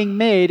not being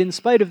made in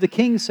spite of the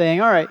king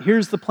saying, all right,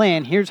 here's the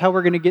plan. Here's how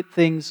we're going to get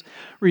things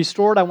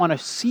restored. I want to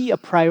see a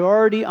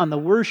priority on the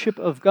worship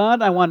of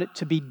God. I want it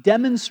to be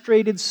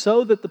demonstrated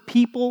so that the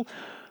people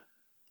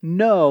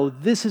know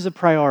this is a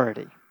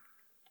priority.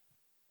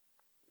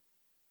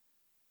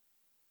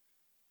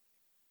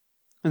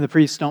 And the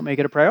priests don't make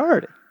it a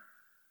priority.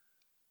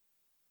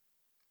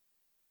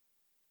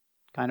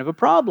 Kind of a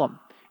problem.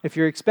 If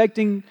you're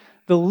expecting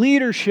the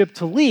leadership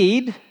to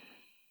lead,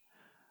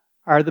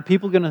 are the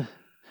people going to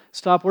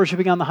stop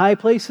worshiping on the high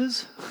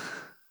places?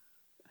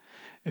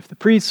 If the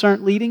priests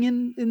aren't leading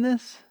in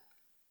this?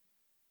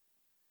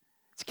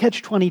 It's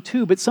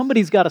catch-22, but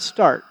somebody's got to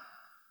start,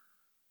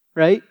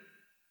 right?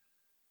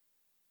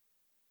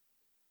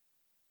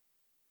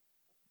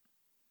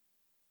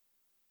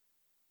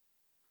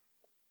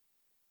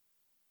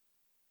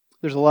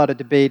 There's a lot of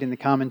debate in the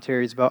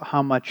commentaries about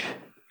how much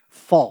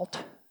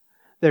fault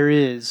there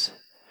is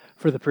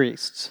for the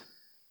priests.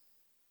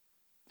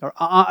 Or,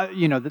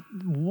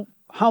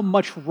 how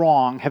much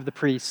wrong have the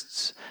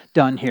priests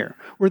done here?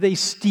 Were they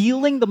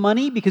stealing the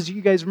money? Because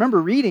you guys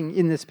remember reading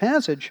in this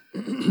passage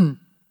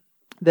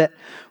that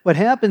what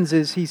happens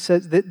is he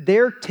says that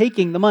they're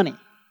taking the money,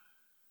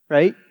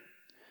 right?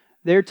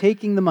 They're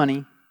taking the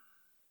money,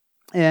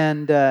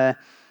 and they're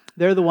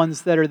the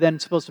ones that are then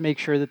supposed to make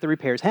sure that the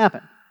repairs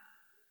happen.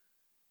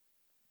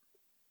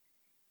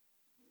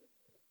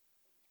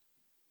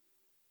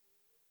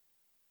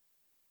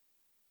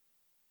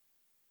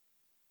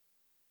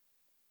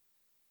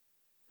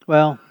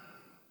 Well,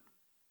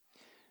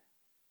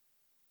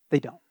 they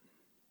don't.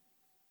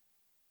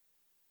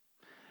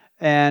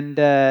 And,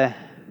 it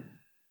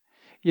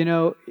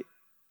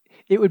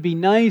would be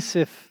nice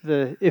if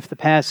the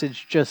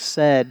passage just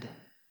said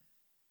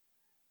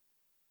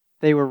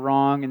they were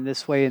wrong in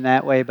this way and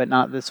that way, but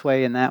not this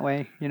way and that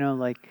way,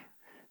 like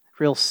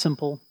real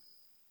simple.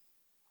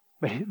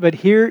 But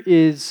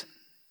here's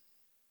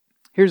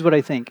what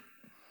I think.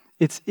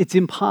 It's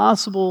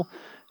impossible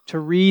to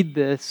read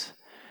this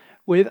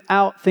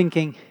without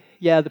thinking,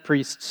 yeah, the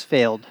priests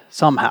failed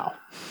somehow.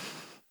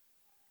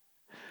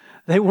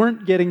 They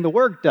weren't getting the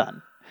work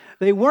done.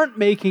 They weren't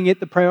making it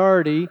the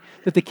priority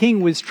that the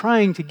king was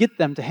trying to get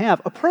them to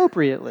have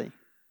appropriately,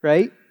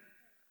 right?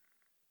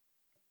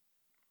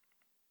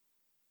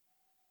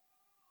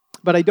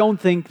 But I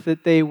don't think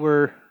that they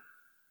were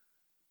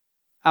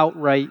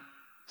outright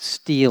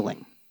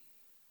stealing.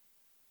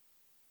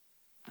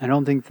 I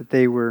don't think that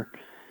they were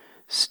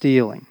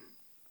stealing.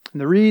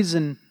 And the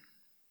reason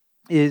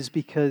is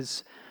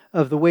because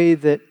of the way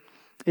that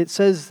it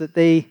says that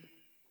they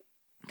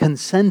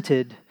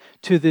consented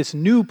to this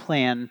new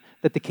plan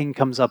that the king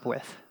comes up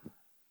with.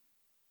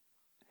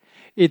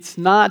 It's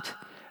not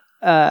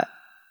the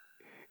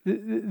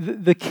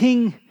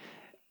king.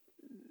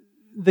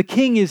 The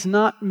king is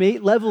not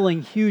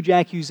leveling huge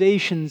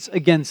accusations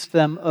against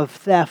them of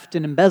theft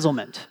and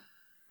embezzlement,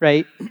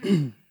 right?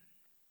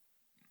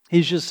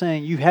 He's just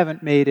saying you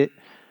haven't made it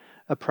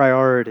a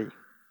priority.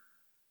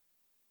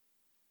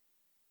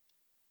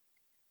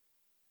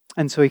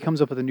 And so he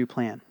comes up with a new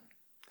plan.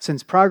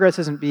 Since progress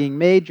isn't being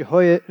made,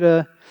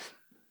 Jehoiada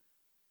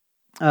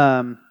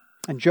and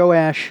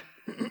Joash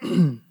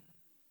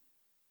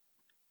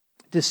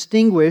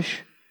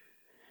distinguish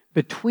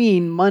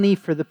between money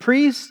for the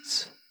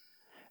priests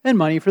and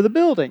money for the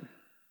building.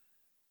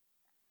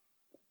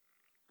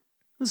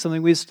 This is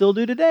something we still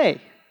do today.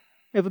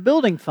 We have a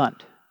building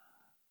fund.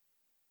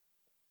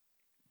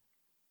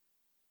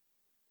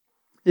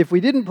 If we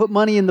didn't put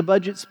money in the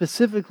budget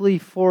specifically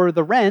for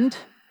the rent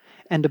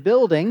and a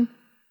building,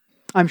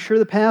 I'm sure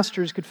the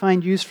pastors could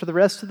find use for the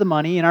rest of the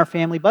money in our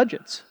family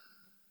budgets.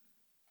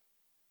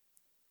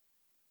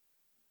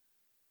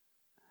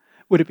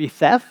 Would it be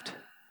theft? It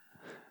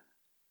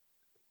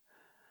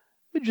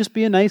would just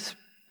be a nice,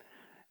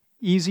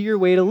 easier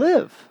way to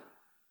live.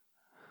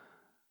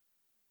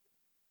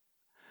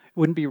 It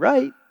wouldn't be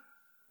right,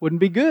 wouldn't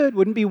be good,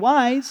 wouldn't be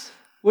wise,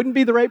 wouldn't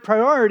be the right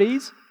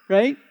priorities,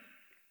 right?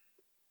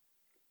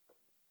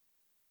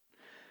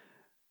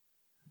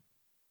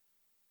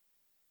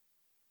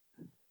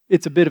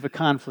 It's a bit of a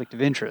conflict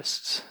of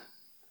interests.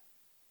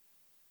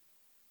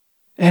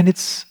 And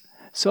it's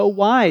so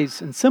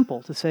wise and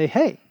simple to say,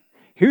 hey,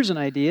 here's an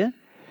idea.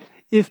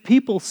 If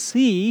people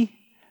see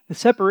the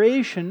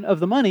separation of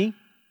the money,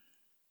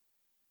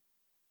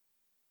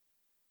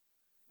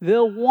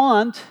 they'll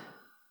want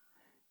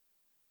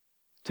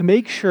to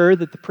make sure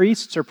that the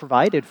priests are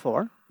provided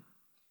for.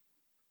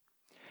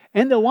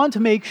 And they'll want to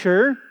make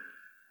sure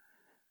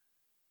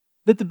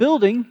that the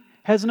building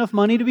has enough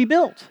money to be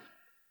built,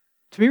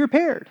 to be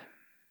repaired.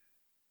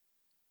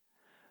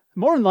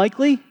 More than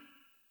likely,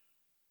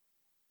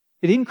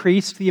 it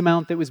increased the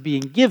amount that was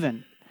being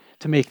given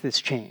to make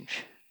this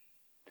change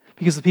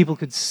because the people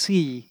could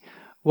see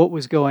what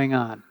was going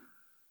on.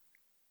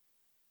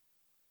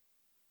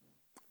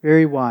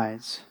 Very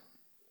wise.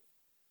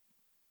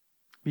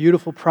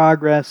 Beautiful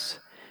progress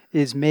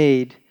is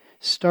made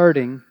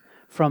starting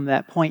from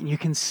that point. And you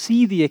can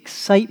see the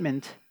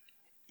excitement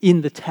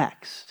in the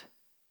text.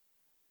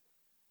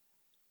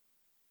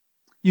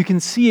 You can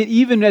see it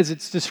even as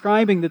it's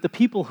describing that the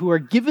people who are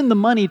given the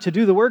money to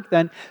do the work,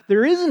 then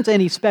there isn't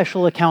any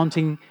special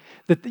accounting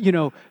that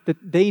that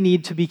they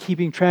need to be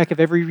keeping track of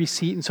every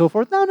receipt and so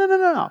forth.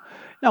 No.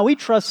 No, we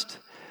trust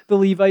the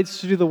Levites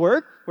to do the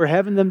work. We're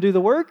having them do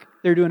the work.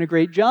 They're doing a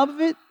great job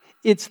of it.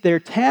 It's their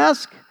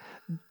task.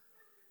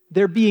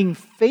 They're being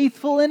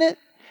faithful in it,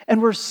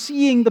 and we're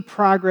seeing the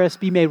progress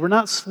be made. We're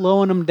not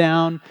slowing them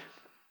down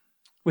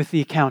with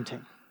the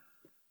accounting.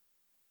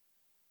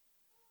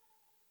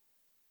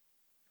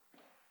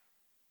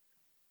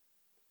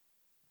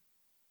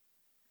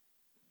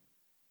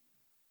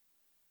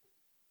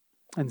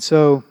 And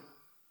so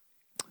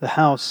the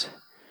house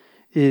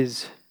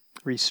is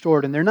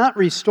restored. And they're not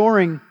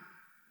restoring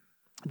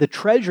the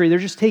treasury. They're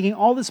just taking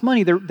all this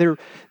money. They're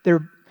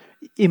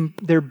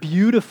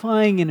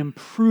beautifying and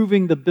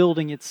improving the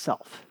building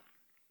itself.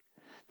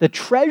 The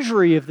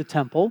treasury of the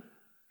temple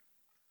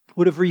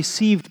would have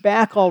received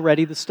back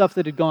already the stuff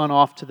that had gone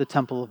off to the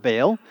temple of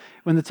Baal.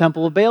 When the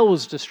temple of Baal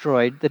was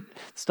destroyed, that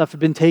stuff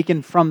had been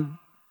taken from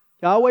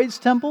Yahweh's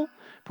temple,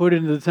 put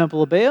into the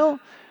temple of Baal.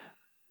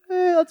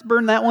 Let's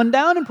burn that one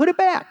down and put it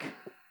back.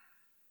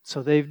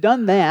 So they've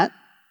done that.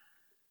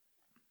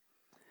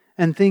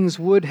 And things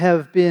would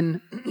have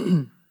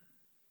been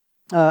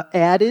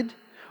added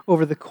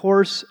over the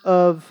course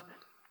of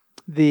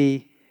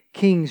the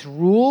king's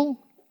rule.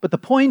 But the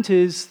point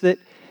is that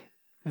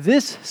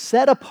this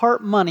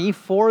set-apart money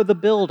for the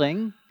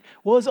building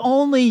was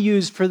only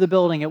used for the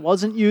building. It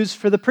wasn't used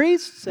for the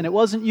priests, and it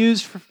wasn't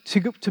used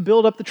to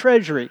build up the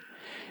treasury.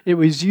 It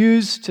was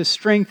used to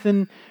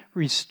strengthen,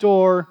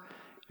 restore,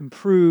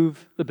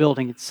 improve the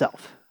building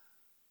itself.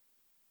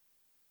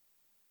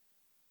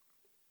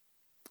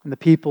 And the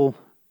people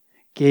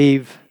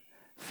gave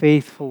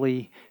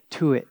faithfully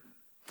to it.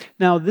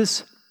 Now,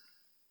 this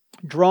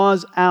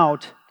draws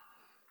out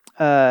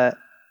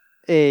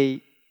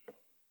a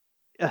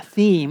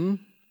theme,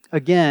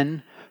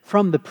 again,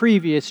 from the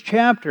previous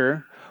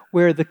chapter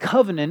where the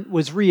covenant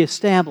was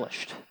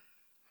reestablished.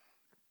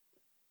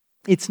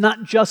 It's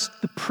not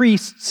just the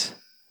priest's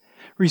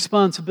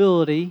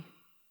responsibility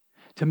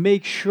to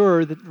make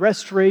sure that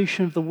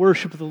restoration of the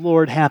worship of the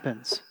Lord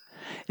happens.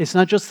 It's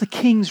not just the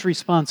king's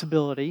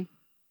responsibility.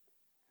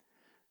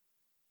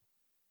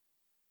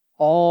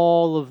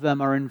 All of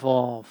them are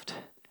involved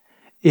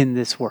in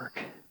this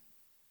work.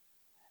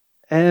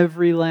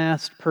 Every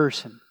last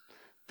person.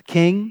 The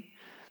king,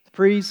 the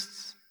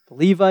priests, the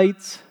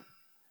Levites,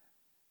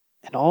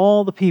 and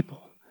all the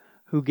people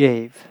who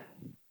gave.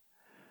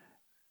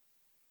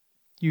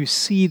 You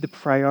see the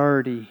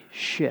priority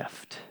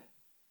shift.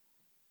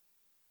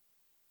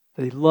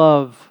 They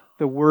love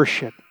the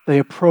worship, the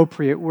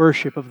appropriate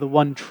worship of the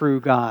one true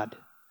God.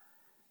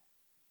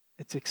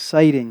 It's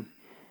exciting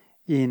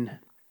in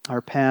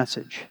our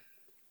passage.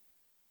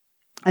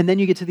 And then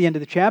you get to the end of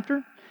the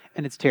chapter,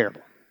 and it's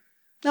terrible.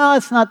 No,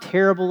 it's not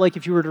terrible like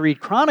if you were to read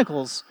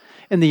Chronicles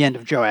in the end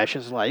of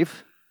Jehoash's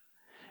life.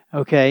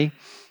 Okay?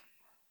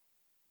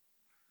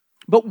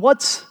 But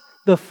what's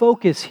the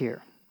focus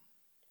here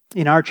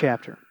in our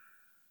chapter?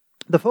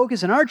 The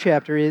focus in our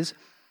chapter is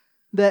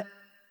that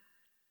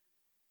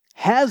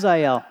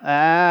Hazael,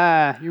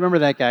 you remember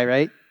that guy,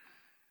 right?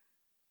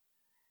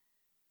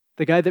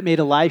 The guy that made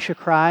Elisha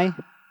cry?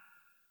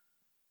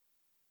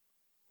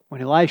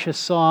 When Elisha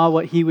saw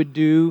what he would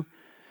do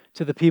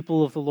to the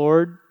people of the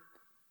Lord?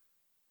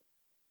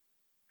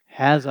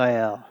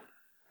 Hazael.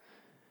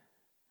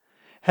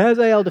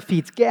 Hazael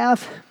defeats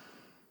Gath.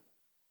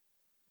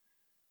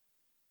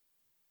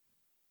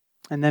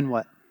 And then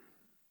what?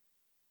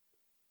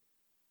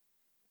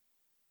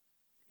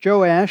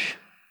 Joash,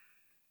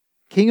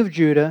 king of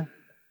Judah,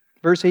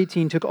 verse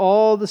 18, took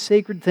all the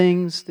sacred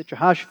things that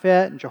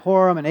Jehoshaphat and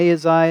Jehoram and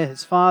Ahaziah,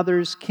 his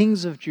fathers,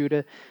 kings of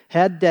Judah,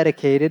 had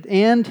dedicated,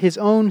 and his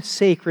own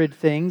sacred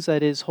things,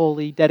 that is,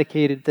 holy,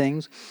 dedicated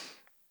things,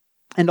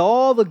 and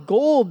all the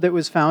gold that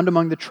was found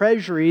among the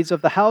treasuries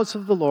of the house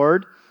of the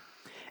Lord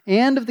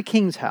and of the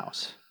king's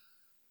house,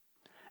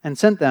 and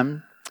sent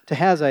them to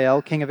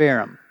Hazael, king of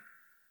Aram.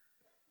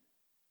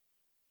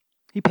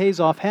 He pays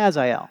off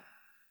Hazael.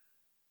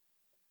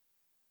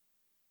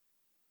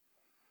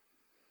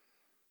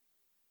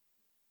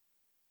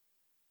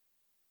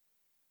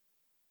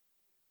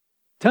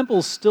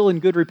 Temple's still in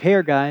good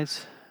repair,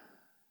 guys.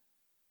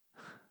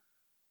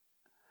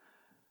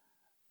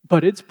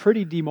 But it's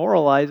pretty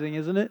demoralizing,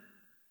 isn't it?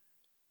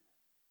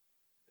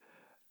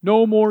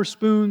 No more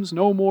spoons,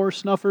 no more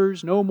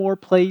snuffers, no more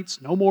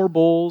plates, no more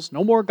bowls,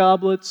 no more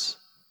goblets,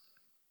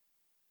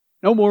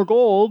 no more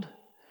gold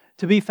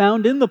to be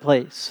found in the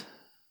place.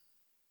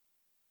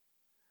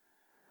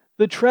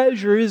 The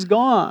treasure is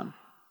gone.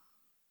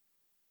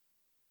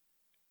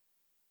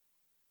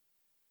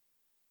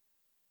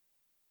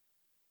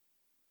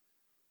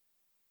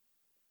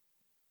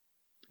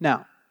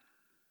 Now,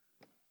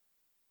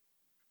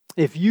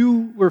 if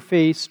you were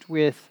faced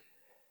with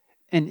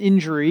an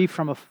injury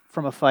from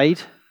a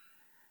fight,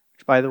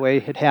 which by the way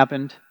had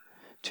happened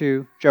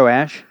to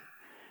Joash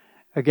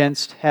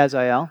against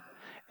Hazael.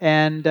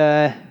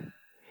 And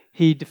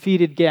he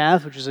defeated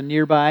Gath, which is a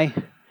nearby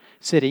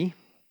city.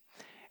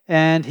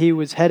 And he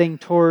was heading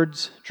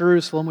towards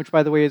Jerusalem, which,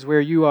 by the way, is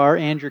where you are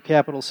and your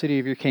capital city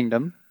of your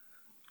kingdom.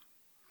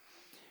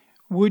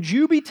 Would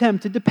you be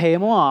tempted to pay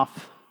him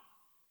off?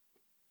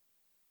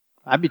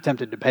 I'd be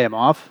tempted to pay him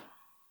off.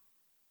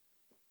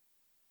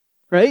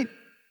 Right?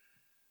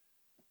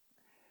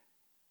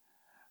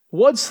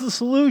 What's the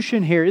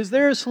solution here? Is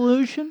there a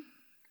solution?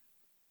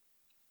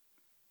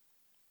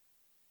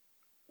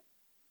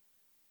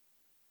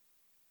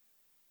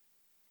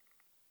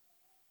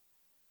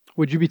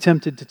 Would you be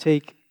tempted to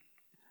take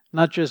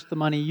not just the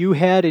money you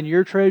had in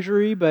your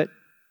treasury, but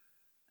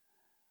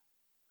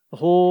the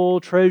whole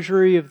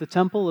treasury of the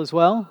temple as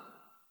well?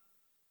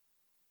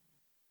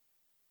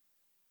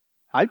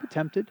 I'd be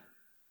tempted.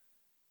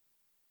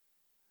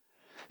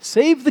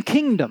 Save the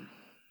kingdom.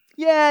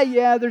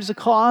 Yeah, there's a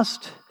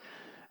cost.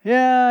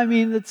 Yeah, I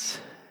mean, it's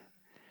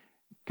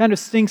kind of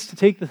stinks to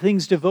take the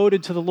things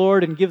devoted to the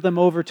Lord and give them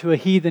over to a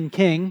heathen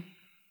king.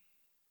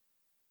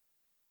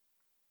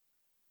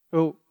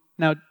 Oh,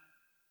 now,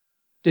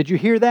 did you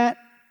hear that?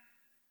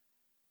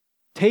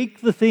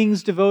 Take the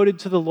things devoted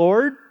to the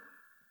Lord,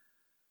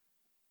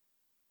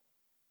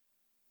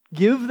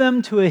 give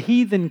them to a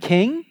heathen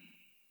king.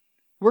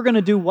 We're going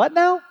to do what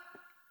now?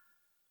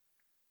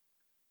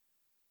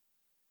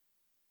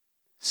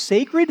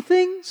 Sacred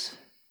things?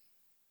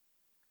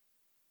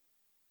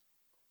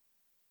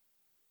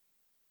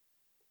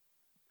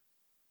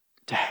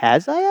 To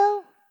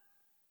Hazael?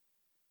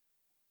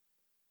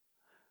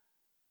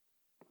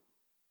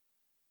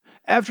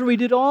 After we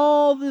did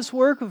all this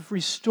work of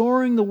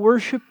restoring the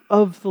worship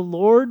of the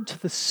Lord to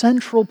the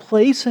central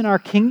place in our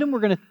kingdom, we're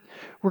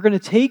going to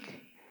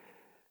take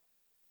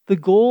the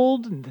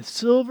gold and the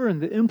silver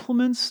and the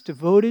implements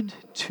devoted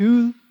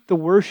to the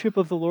worship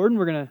of the Lord, and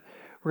we're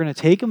going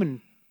to take them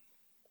and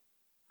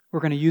we're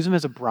going to use them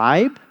as a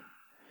bribe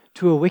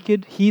to a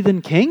wicked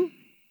heathen king?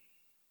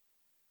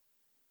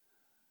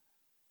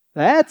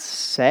 That's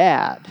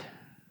sad.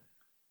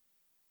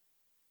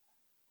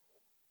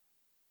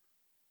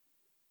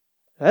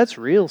 That's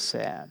real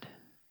sad.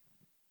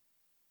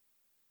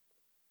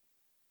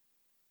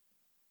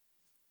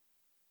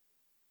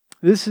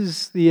 This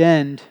is the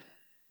end,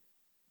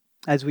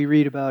 as we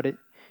read about it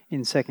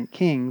in 2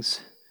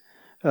 Kings,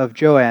 of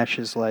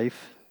Joash's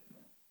life.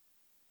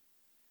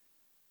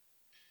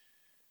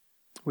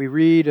 We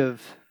read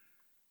of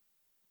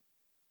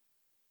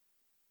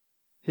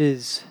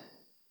his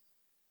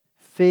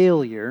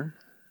failure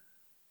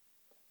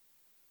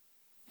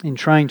in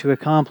trying to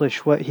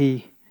accomplish what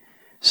he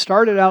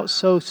started out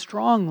so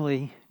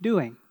strongly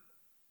doing.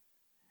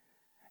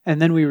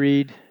 And then we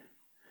read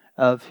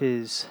of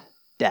his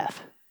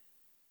death.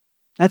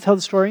 That's how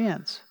the story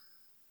ends.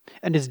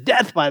 And his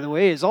death, by the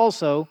way, is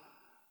also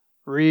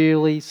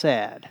really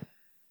sad.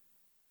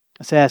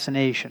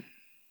 Assassination,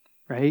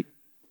 right?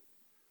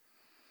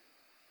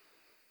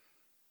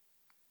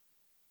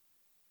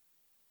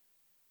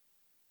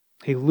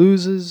 He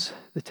loses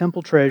the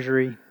temple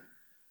treasury,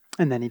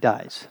 and then he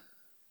dies.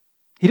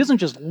 He doesn't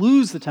just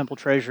lose the temple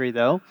treasury,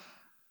 though.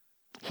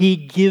 He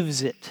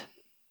gives it.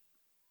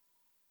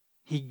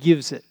 He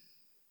gives it.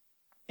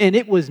 And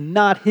it was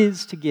not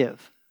his to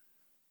give.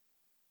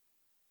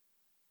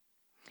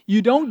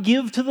 You don't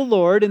give to the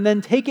Lord and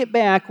then take it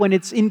back when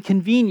it's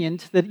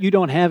inconvenient that you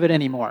don't have it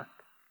anymore.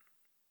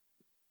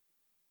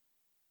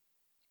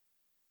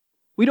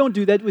 We don't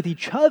do that with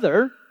each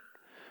other.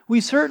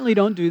 We certainly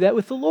don't do that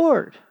with the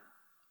Lord.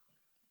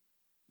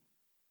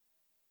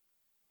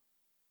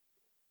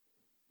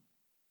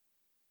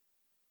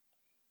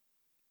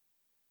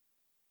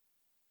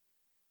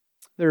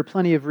 There are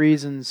plenty of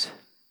reasons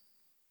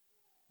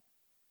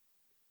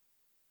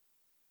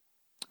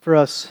for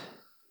us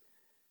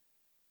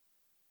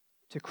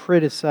to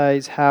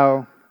criticize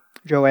how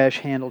Joash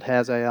handled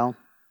Hazael.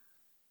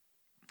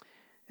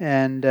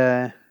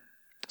 And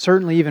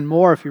certainly even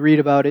more if you read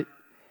about it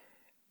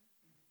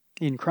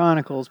in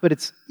Chronicles. But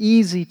it's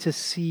easy to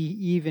see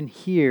even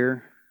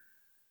here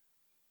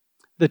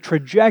the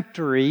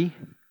trajectory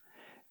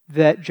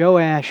that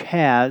Joash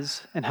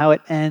has and how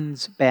it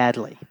ends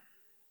badly.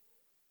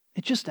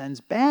 It just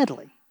ends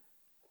badly.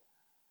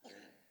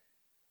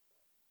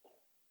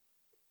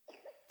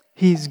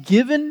 He's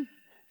given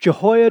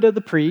Jehoiada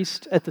the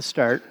priest at the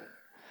start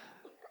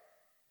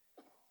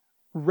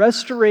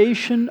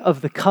restoration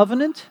of the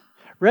covenant,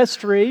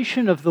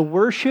 restoration of the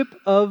worship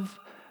of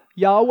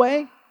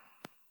Yahweh,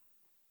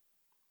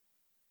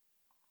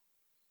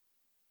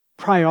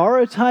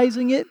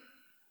 prioritizing it,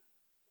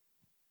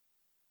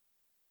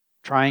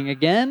 trying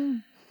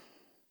again,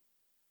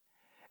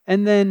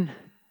 and then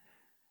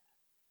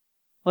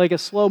like a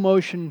slow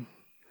motion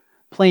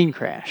plane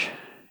crash,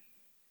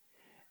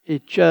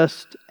 it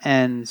just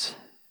ends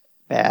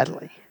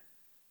badly.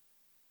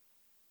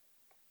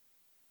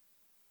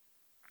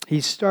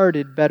 He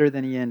started better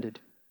than he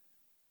ended.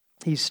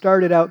 He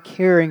started out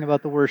caring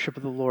about the worship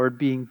of the Lord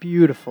being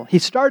beautiful. He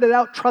started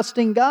out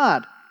trusting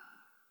God.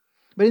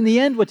 But in the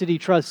end, what did he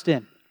trust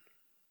in?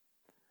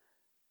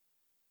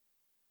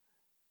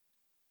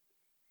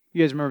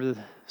 You guys remember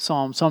the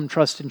psalm, some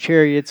trust in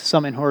chariots,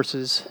 some in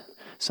horses,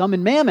 some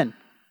in mammon.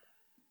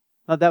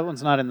 Now, that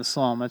one's not in the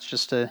psalm. That's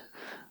just a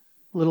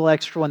little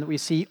extra one that we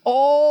see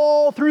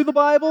all through the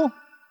Bible.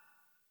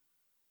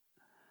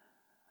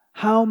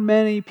 How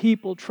many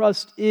people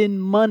trust in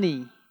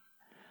money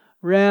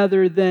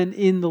rather than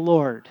in the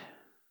Lord?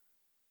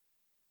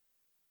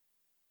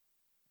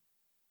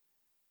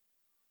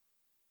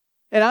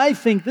 And I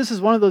think this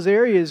is one of those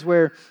areas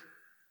where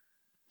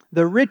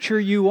the richer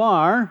you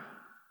are,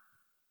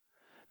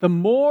 the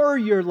more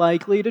you're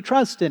likely to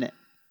trust in it.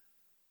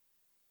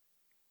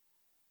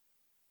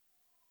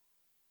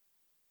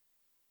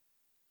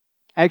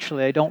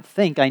 Actually, I don't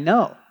think, I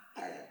know.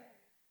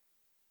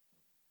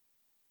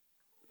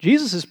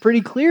 Jesus is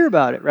pretty clear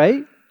about it,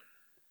 right?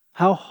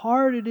 How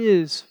hard it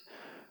is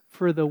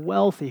for the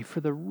wealthy,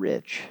 for the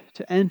rich,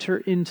 to enter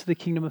into the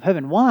kingdom of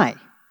heaven. Why?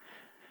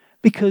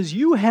 Because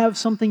you have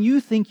something you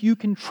think you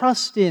can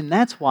trust in.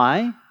 That's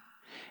why.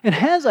 And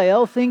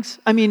Hazael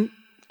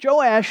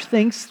Joash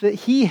thinks that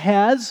he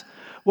has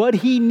what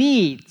he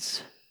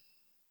needs.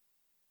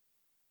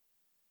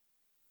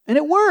 And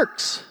it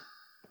works.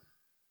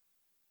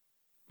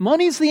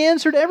 Money's the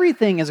answer to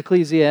everything, as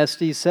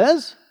Ecclesiastes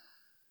says.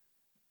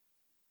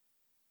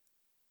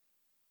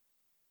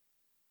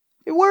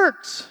 It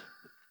works.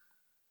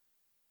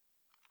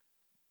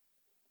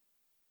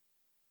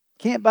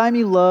 Can't buy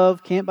me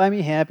love, can't buy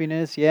me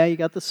happiness. Yeah, you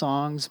got the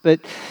songs, but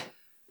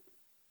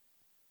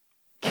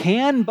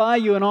can buy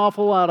you an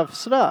awful lot of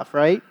stuff,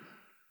 right?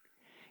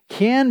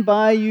 Can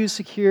buy you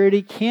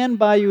security, can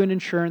buy you an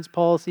insurance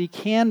policy,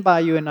 can buy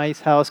you a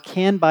nice house,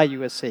 can buy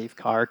you a safe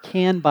car,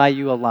 can buy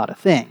you a lot of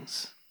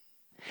things.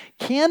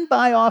 Can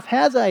buy off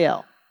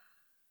Hazael.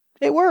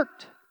 It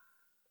worked.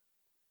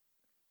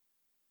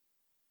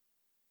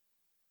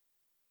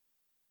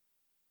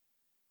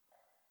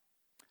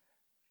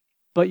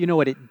 But you know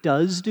what it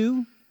does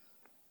do?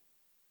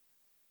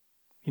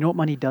 You know what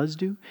money does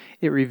do?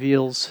 It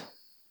reveals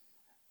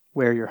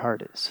where your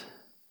heart is.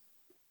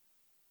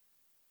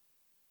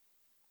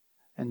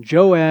 And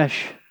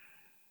Joash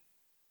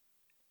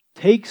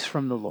takes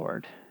from the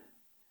Lord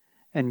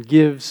and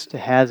gives to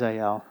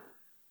Hazael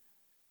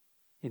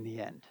in the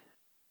end.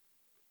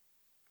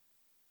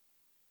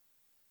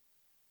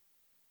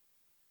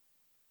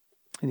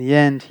 In the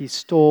end, he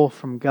stole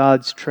from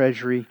God's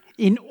treasury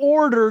in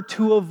order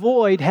to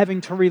avoid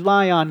having to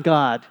rely on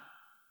God.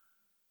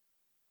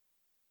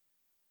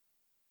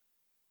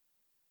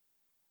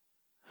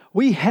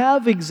 We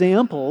have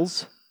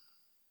examples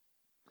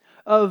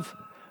of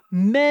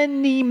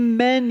many,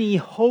 many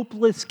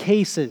hopeless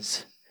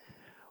cases.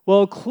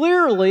 Well,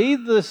 clearly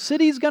the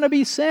city's going to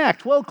be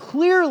sacked. Well,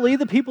 clearly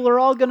the people are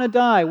all going to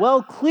die.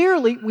 Well,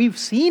 clearly we've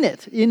seen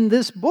it in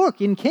this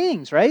book, in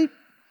Kings, right?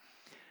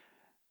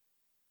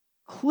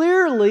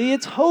 Clearly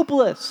it's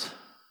hopeless.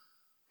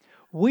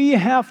 We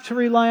have to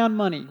rely on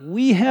money.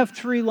 We have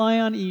to rely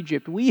on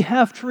Egypt. We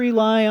have to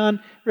rely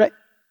on... Right?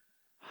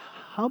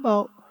 How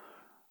about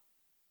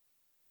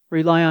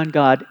rely on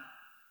God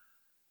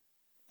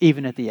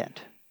even at the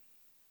end?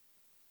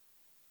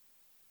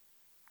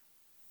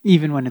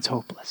 Even when it's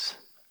hopeless.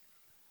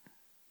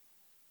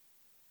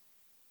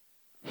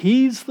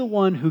 He's the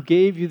one who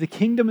gave you the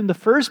kingdom in the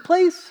first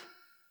place.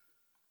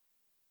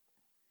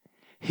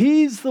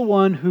 He's the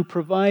one who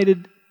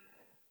provided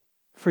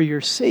for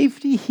your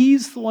safety.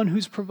 He's the one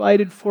who's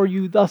provided for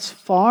you thus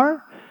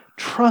far.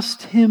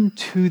 Trust Him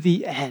to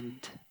the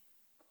end.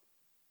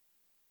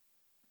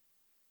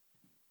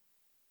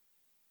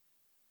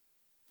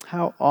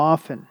 How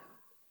often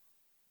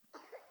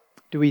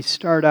do we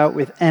start out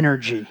with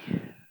energy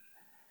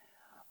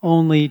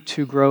only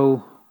to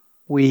grow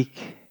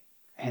weak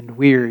and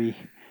weary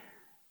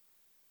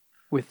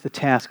with the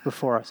task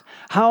before us?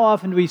 How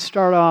often do we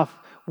start off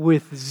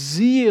with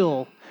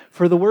zeal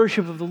for the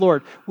worship of the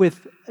Lord,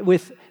 with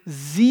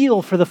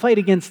zeal for the fight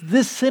against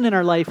this sin in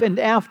our life, and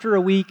after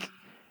a week,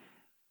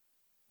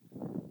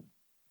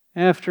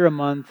 after a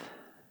month,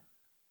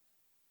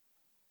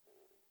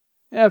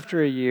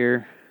 after a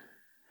year,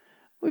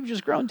 we've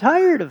just grown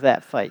tired of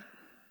that fight.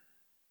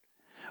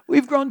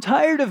 We've grown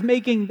tired of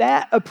making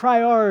that a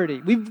priority.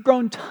 We've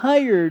grown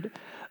tired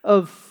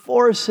of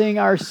forcing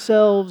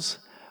ourselves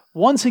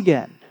once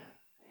again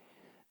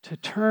to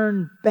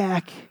turn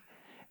back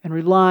and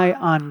rely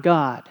on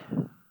God.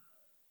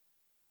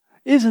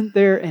 Isn't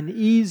there an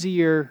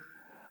easier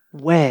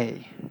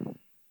way?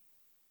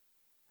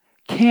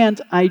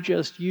 Can't I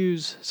just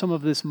use some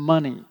of this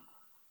money?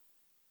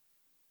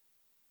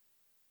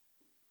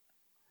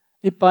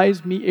 It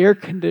buys me air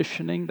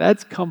conditioning.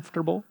 That's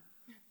comfortable.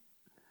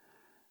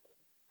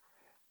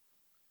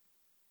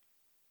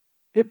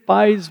 It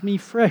buys me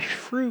fresh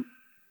fruit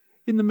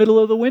in the middle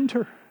of the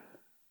winter.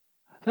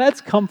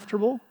 That's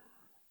comfortable.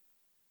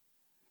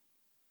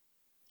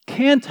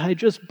 Can't I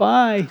just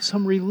buy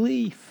some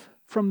relief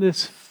from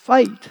this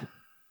fight,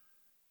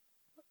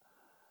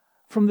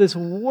 from this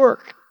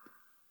work?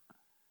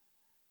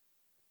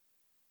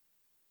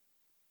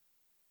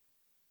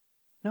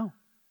 No.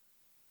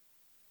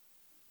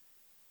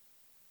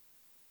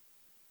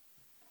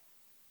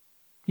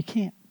 You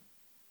can't.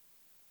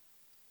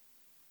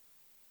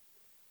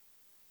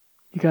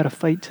 You got to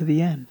fight to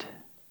the end.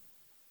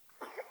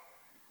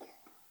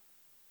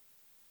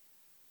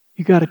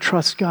 You got to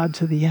trust God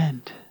to the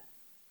end.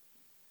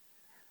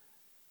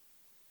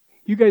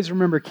 You guys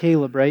remember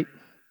Caleb, right?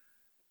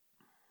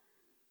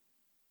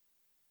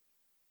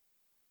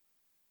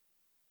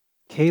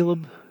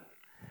 Caleb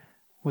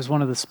was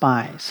one of the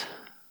spies.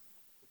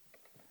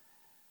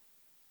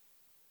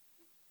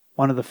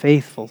 One of the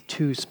faithful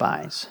 2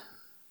 spies.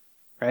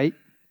 Right?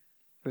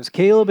 It was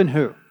Caleb and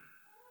who?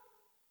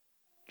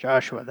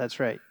 Joshua,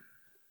 that's right.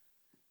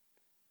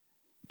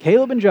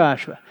 Caleb and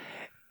Joshua.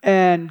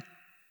 And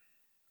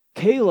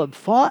Caleb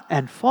fought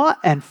and fought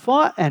and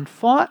fought and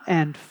fought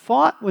and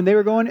fought when they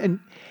were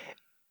going,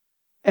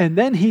 and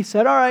then he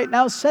said, all right,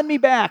 now send me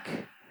back.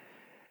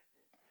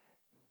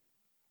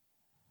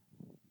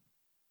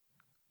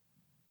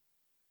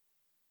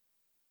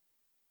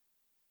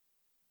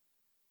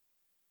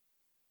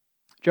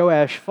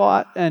 Jehoash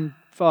fought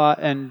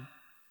and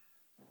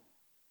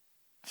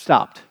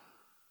stopped.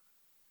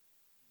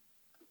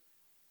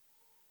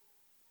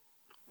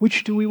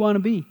 Which do we want to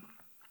be?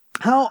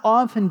 How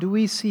often do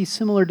we see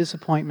similar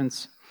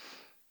disappointments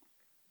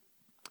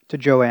to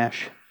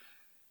Jehoash?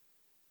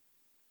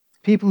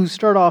 People who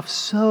start off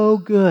so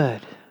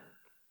good,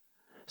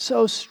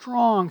 so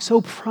strong, so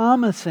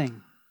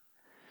promising,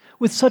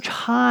 with such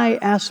high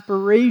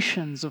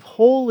aspirations of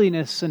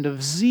holiness and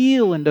of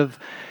zeal and of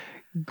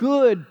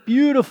good,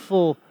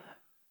 beautiful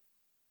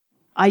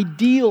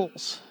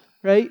ideals,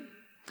 right?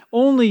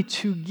 Only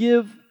to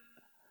give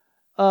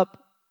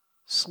up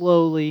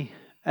slowly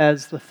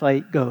as the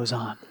fight goes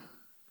on.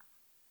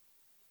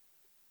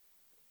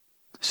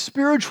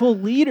 Spiritual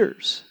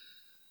leaders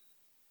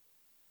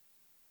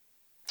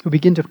who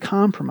begin to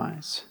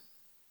compromise.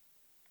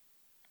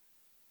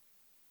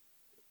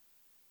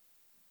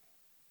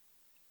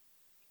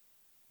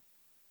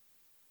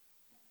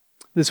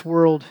 This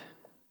world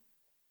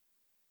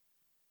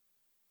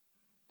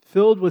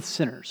filled with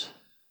sinners.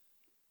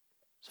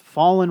 It's a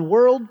fallen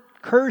world,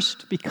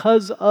 cursed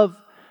because of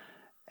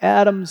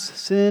Adam's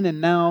sin,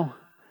 and now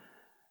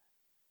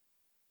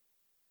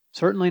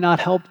certainly not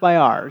helped by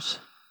ours.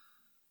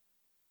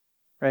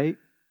 Right?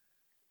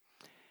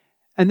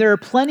 And there are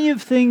plenty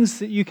of things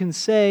that you can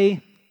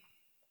say.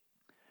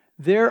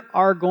 There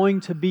are going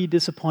to be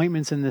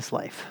disappointments in this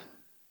life.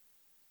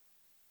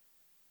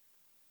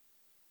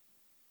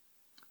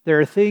 There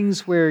are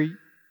things where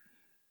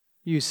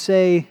you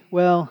say,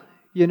 well,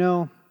 you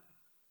know,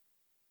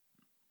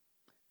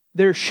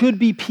 there should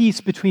be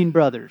peace between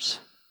brothers.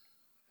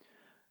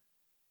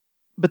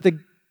 But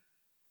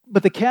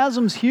the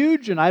chasm's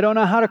huge, and I don't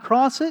know how to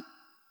cross it.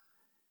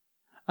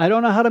 I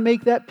don't know how to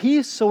make that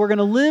peace, so we're going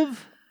to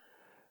live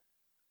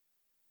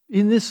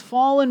in this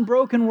fallen,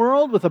 broken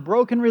world with a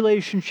broken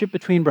relationship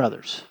between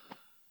brothers.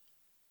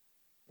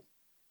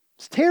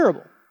 It's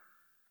terrible,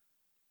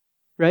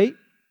 right?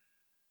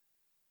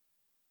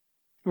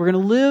 We're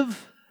going to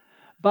live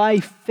by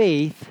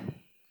faith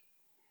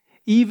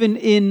even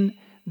in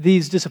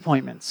these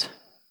disappointments.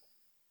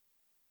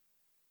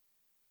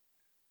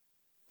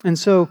 And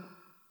so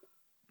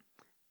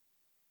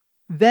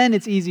then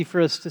it's easy for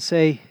us to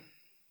say,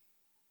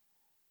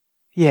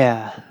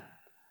 yeah,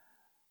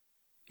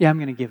 I'm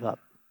going to give up.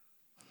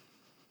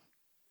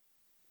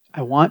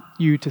 I want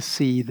you to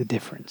see the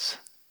difference.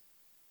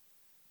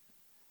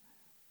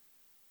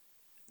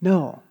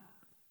 No.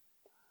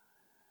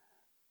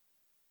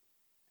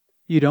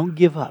 You don't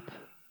give up.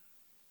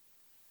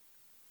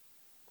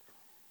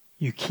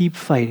 You keep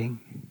fighting.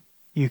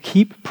 You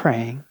keep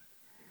praying.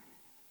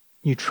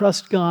 You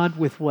trust God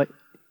with what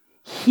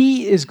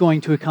He is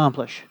going to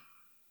accomplish.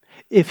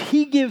 If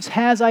He gives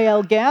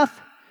Hazael Gath,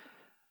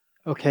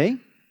 okay,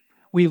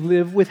 we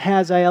live with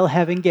Hazael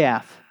having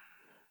Gath,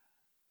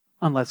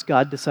 unless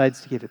God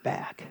decides to give it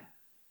back.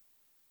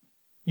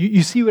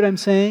 You see what I'm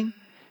saying?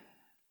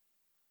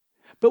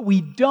 But we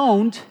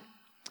don't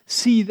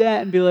see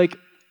that and be like,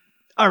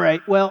 all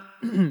right, well,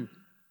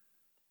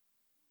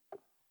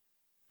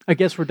 I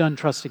guess we're done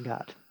trusting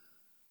God.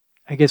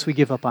 I guess we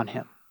give up on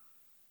Him.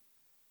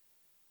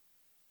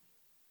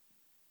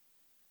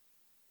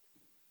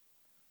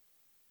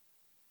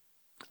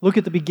 Look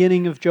at the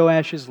beginning of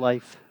Joash's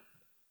life.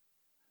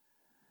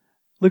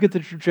 Look at the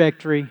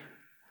trajectory.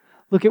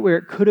 Look at where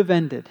it could have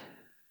ended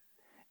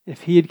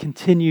if he had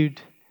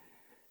continued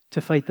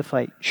to fight the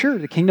fight. Sure,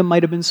 the kingdom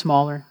might have been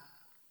smaller,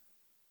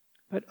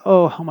 but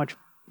oh, how much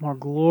more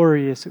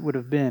glorious it would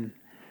have been.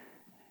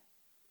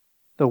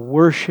 The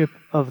worship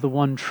of the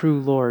one true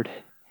Lord,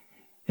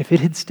 if it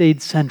had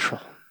stayed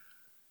central.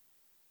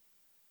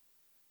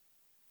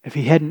 If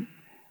he hadn't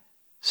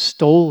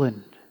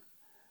stolen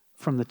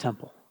from the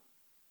temple.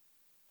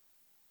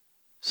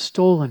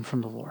 Stolen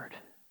from the Lord.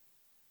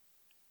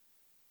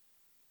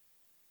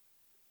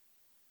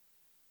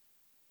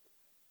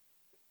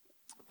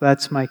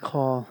 That's my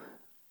call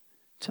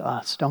to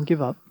us. Don't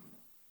give up.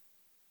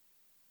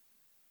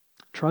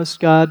 Trust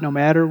God no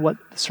matter what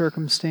the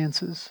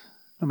circumstances,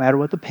 no matter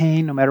what the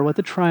pain, no matter what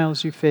the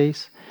trials you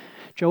face.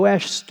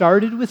 Jehoash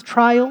started with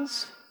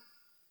trials,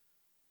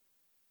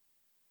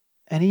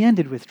 and he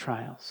ended with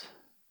trials.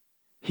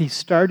 He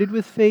started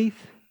with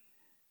faith,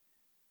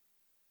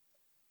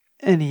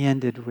 and he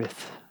ended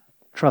with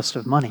trust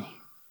of money.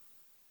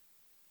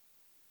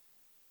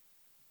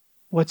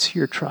 What's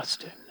your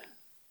trust in?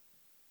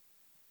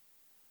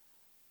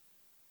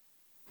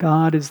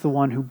 God is the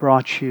one who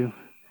brought you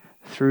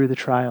through the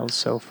trials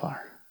so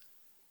far.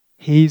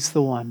 He's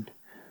the one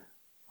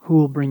who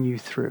will bring you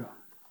through.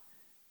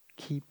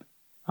 Keep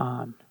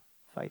on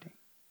fighting.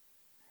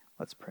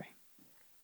 Let's pray.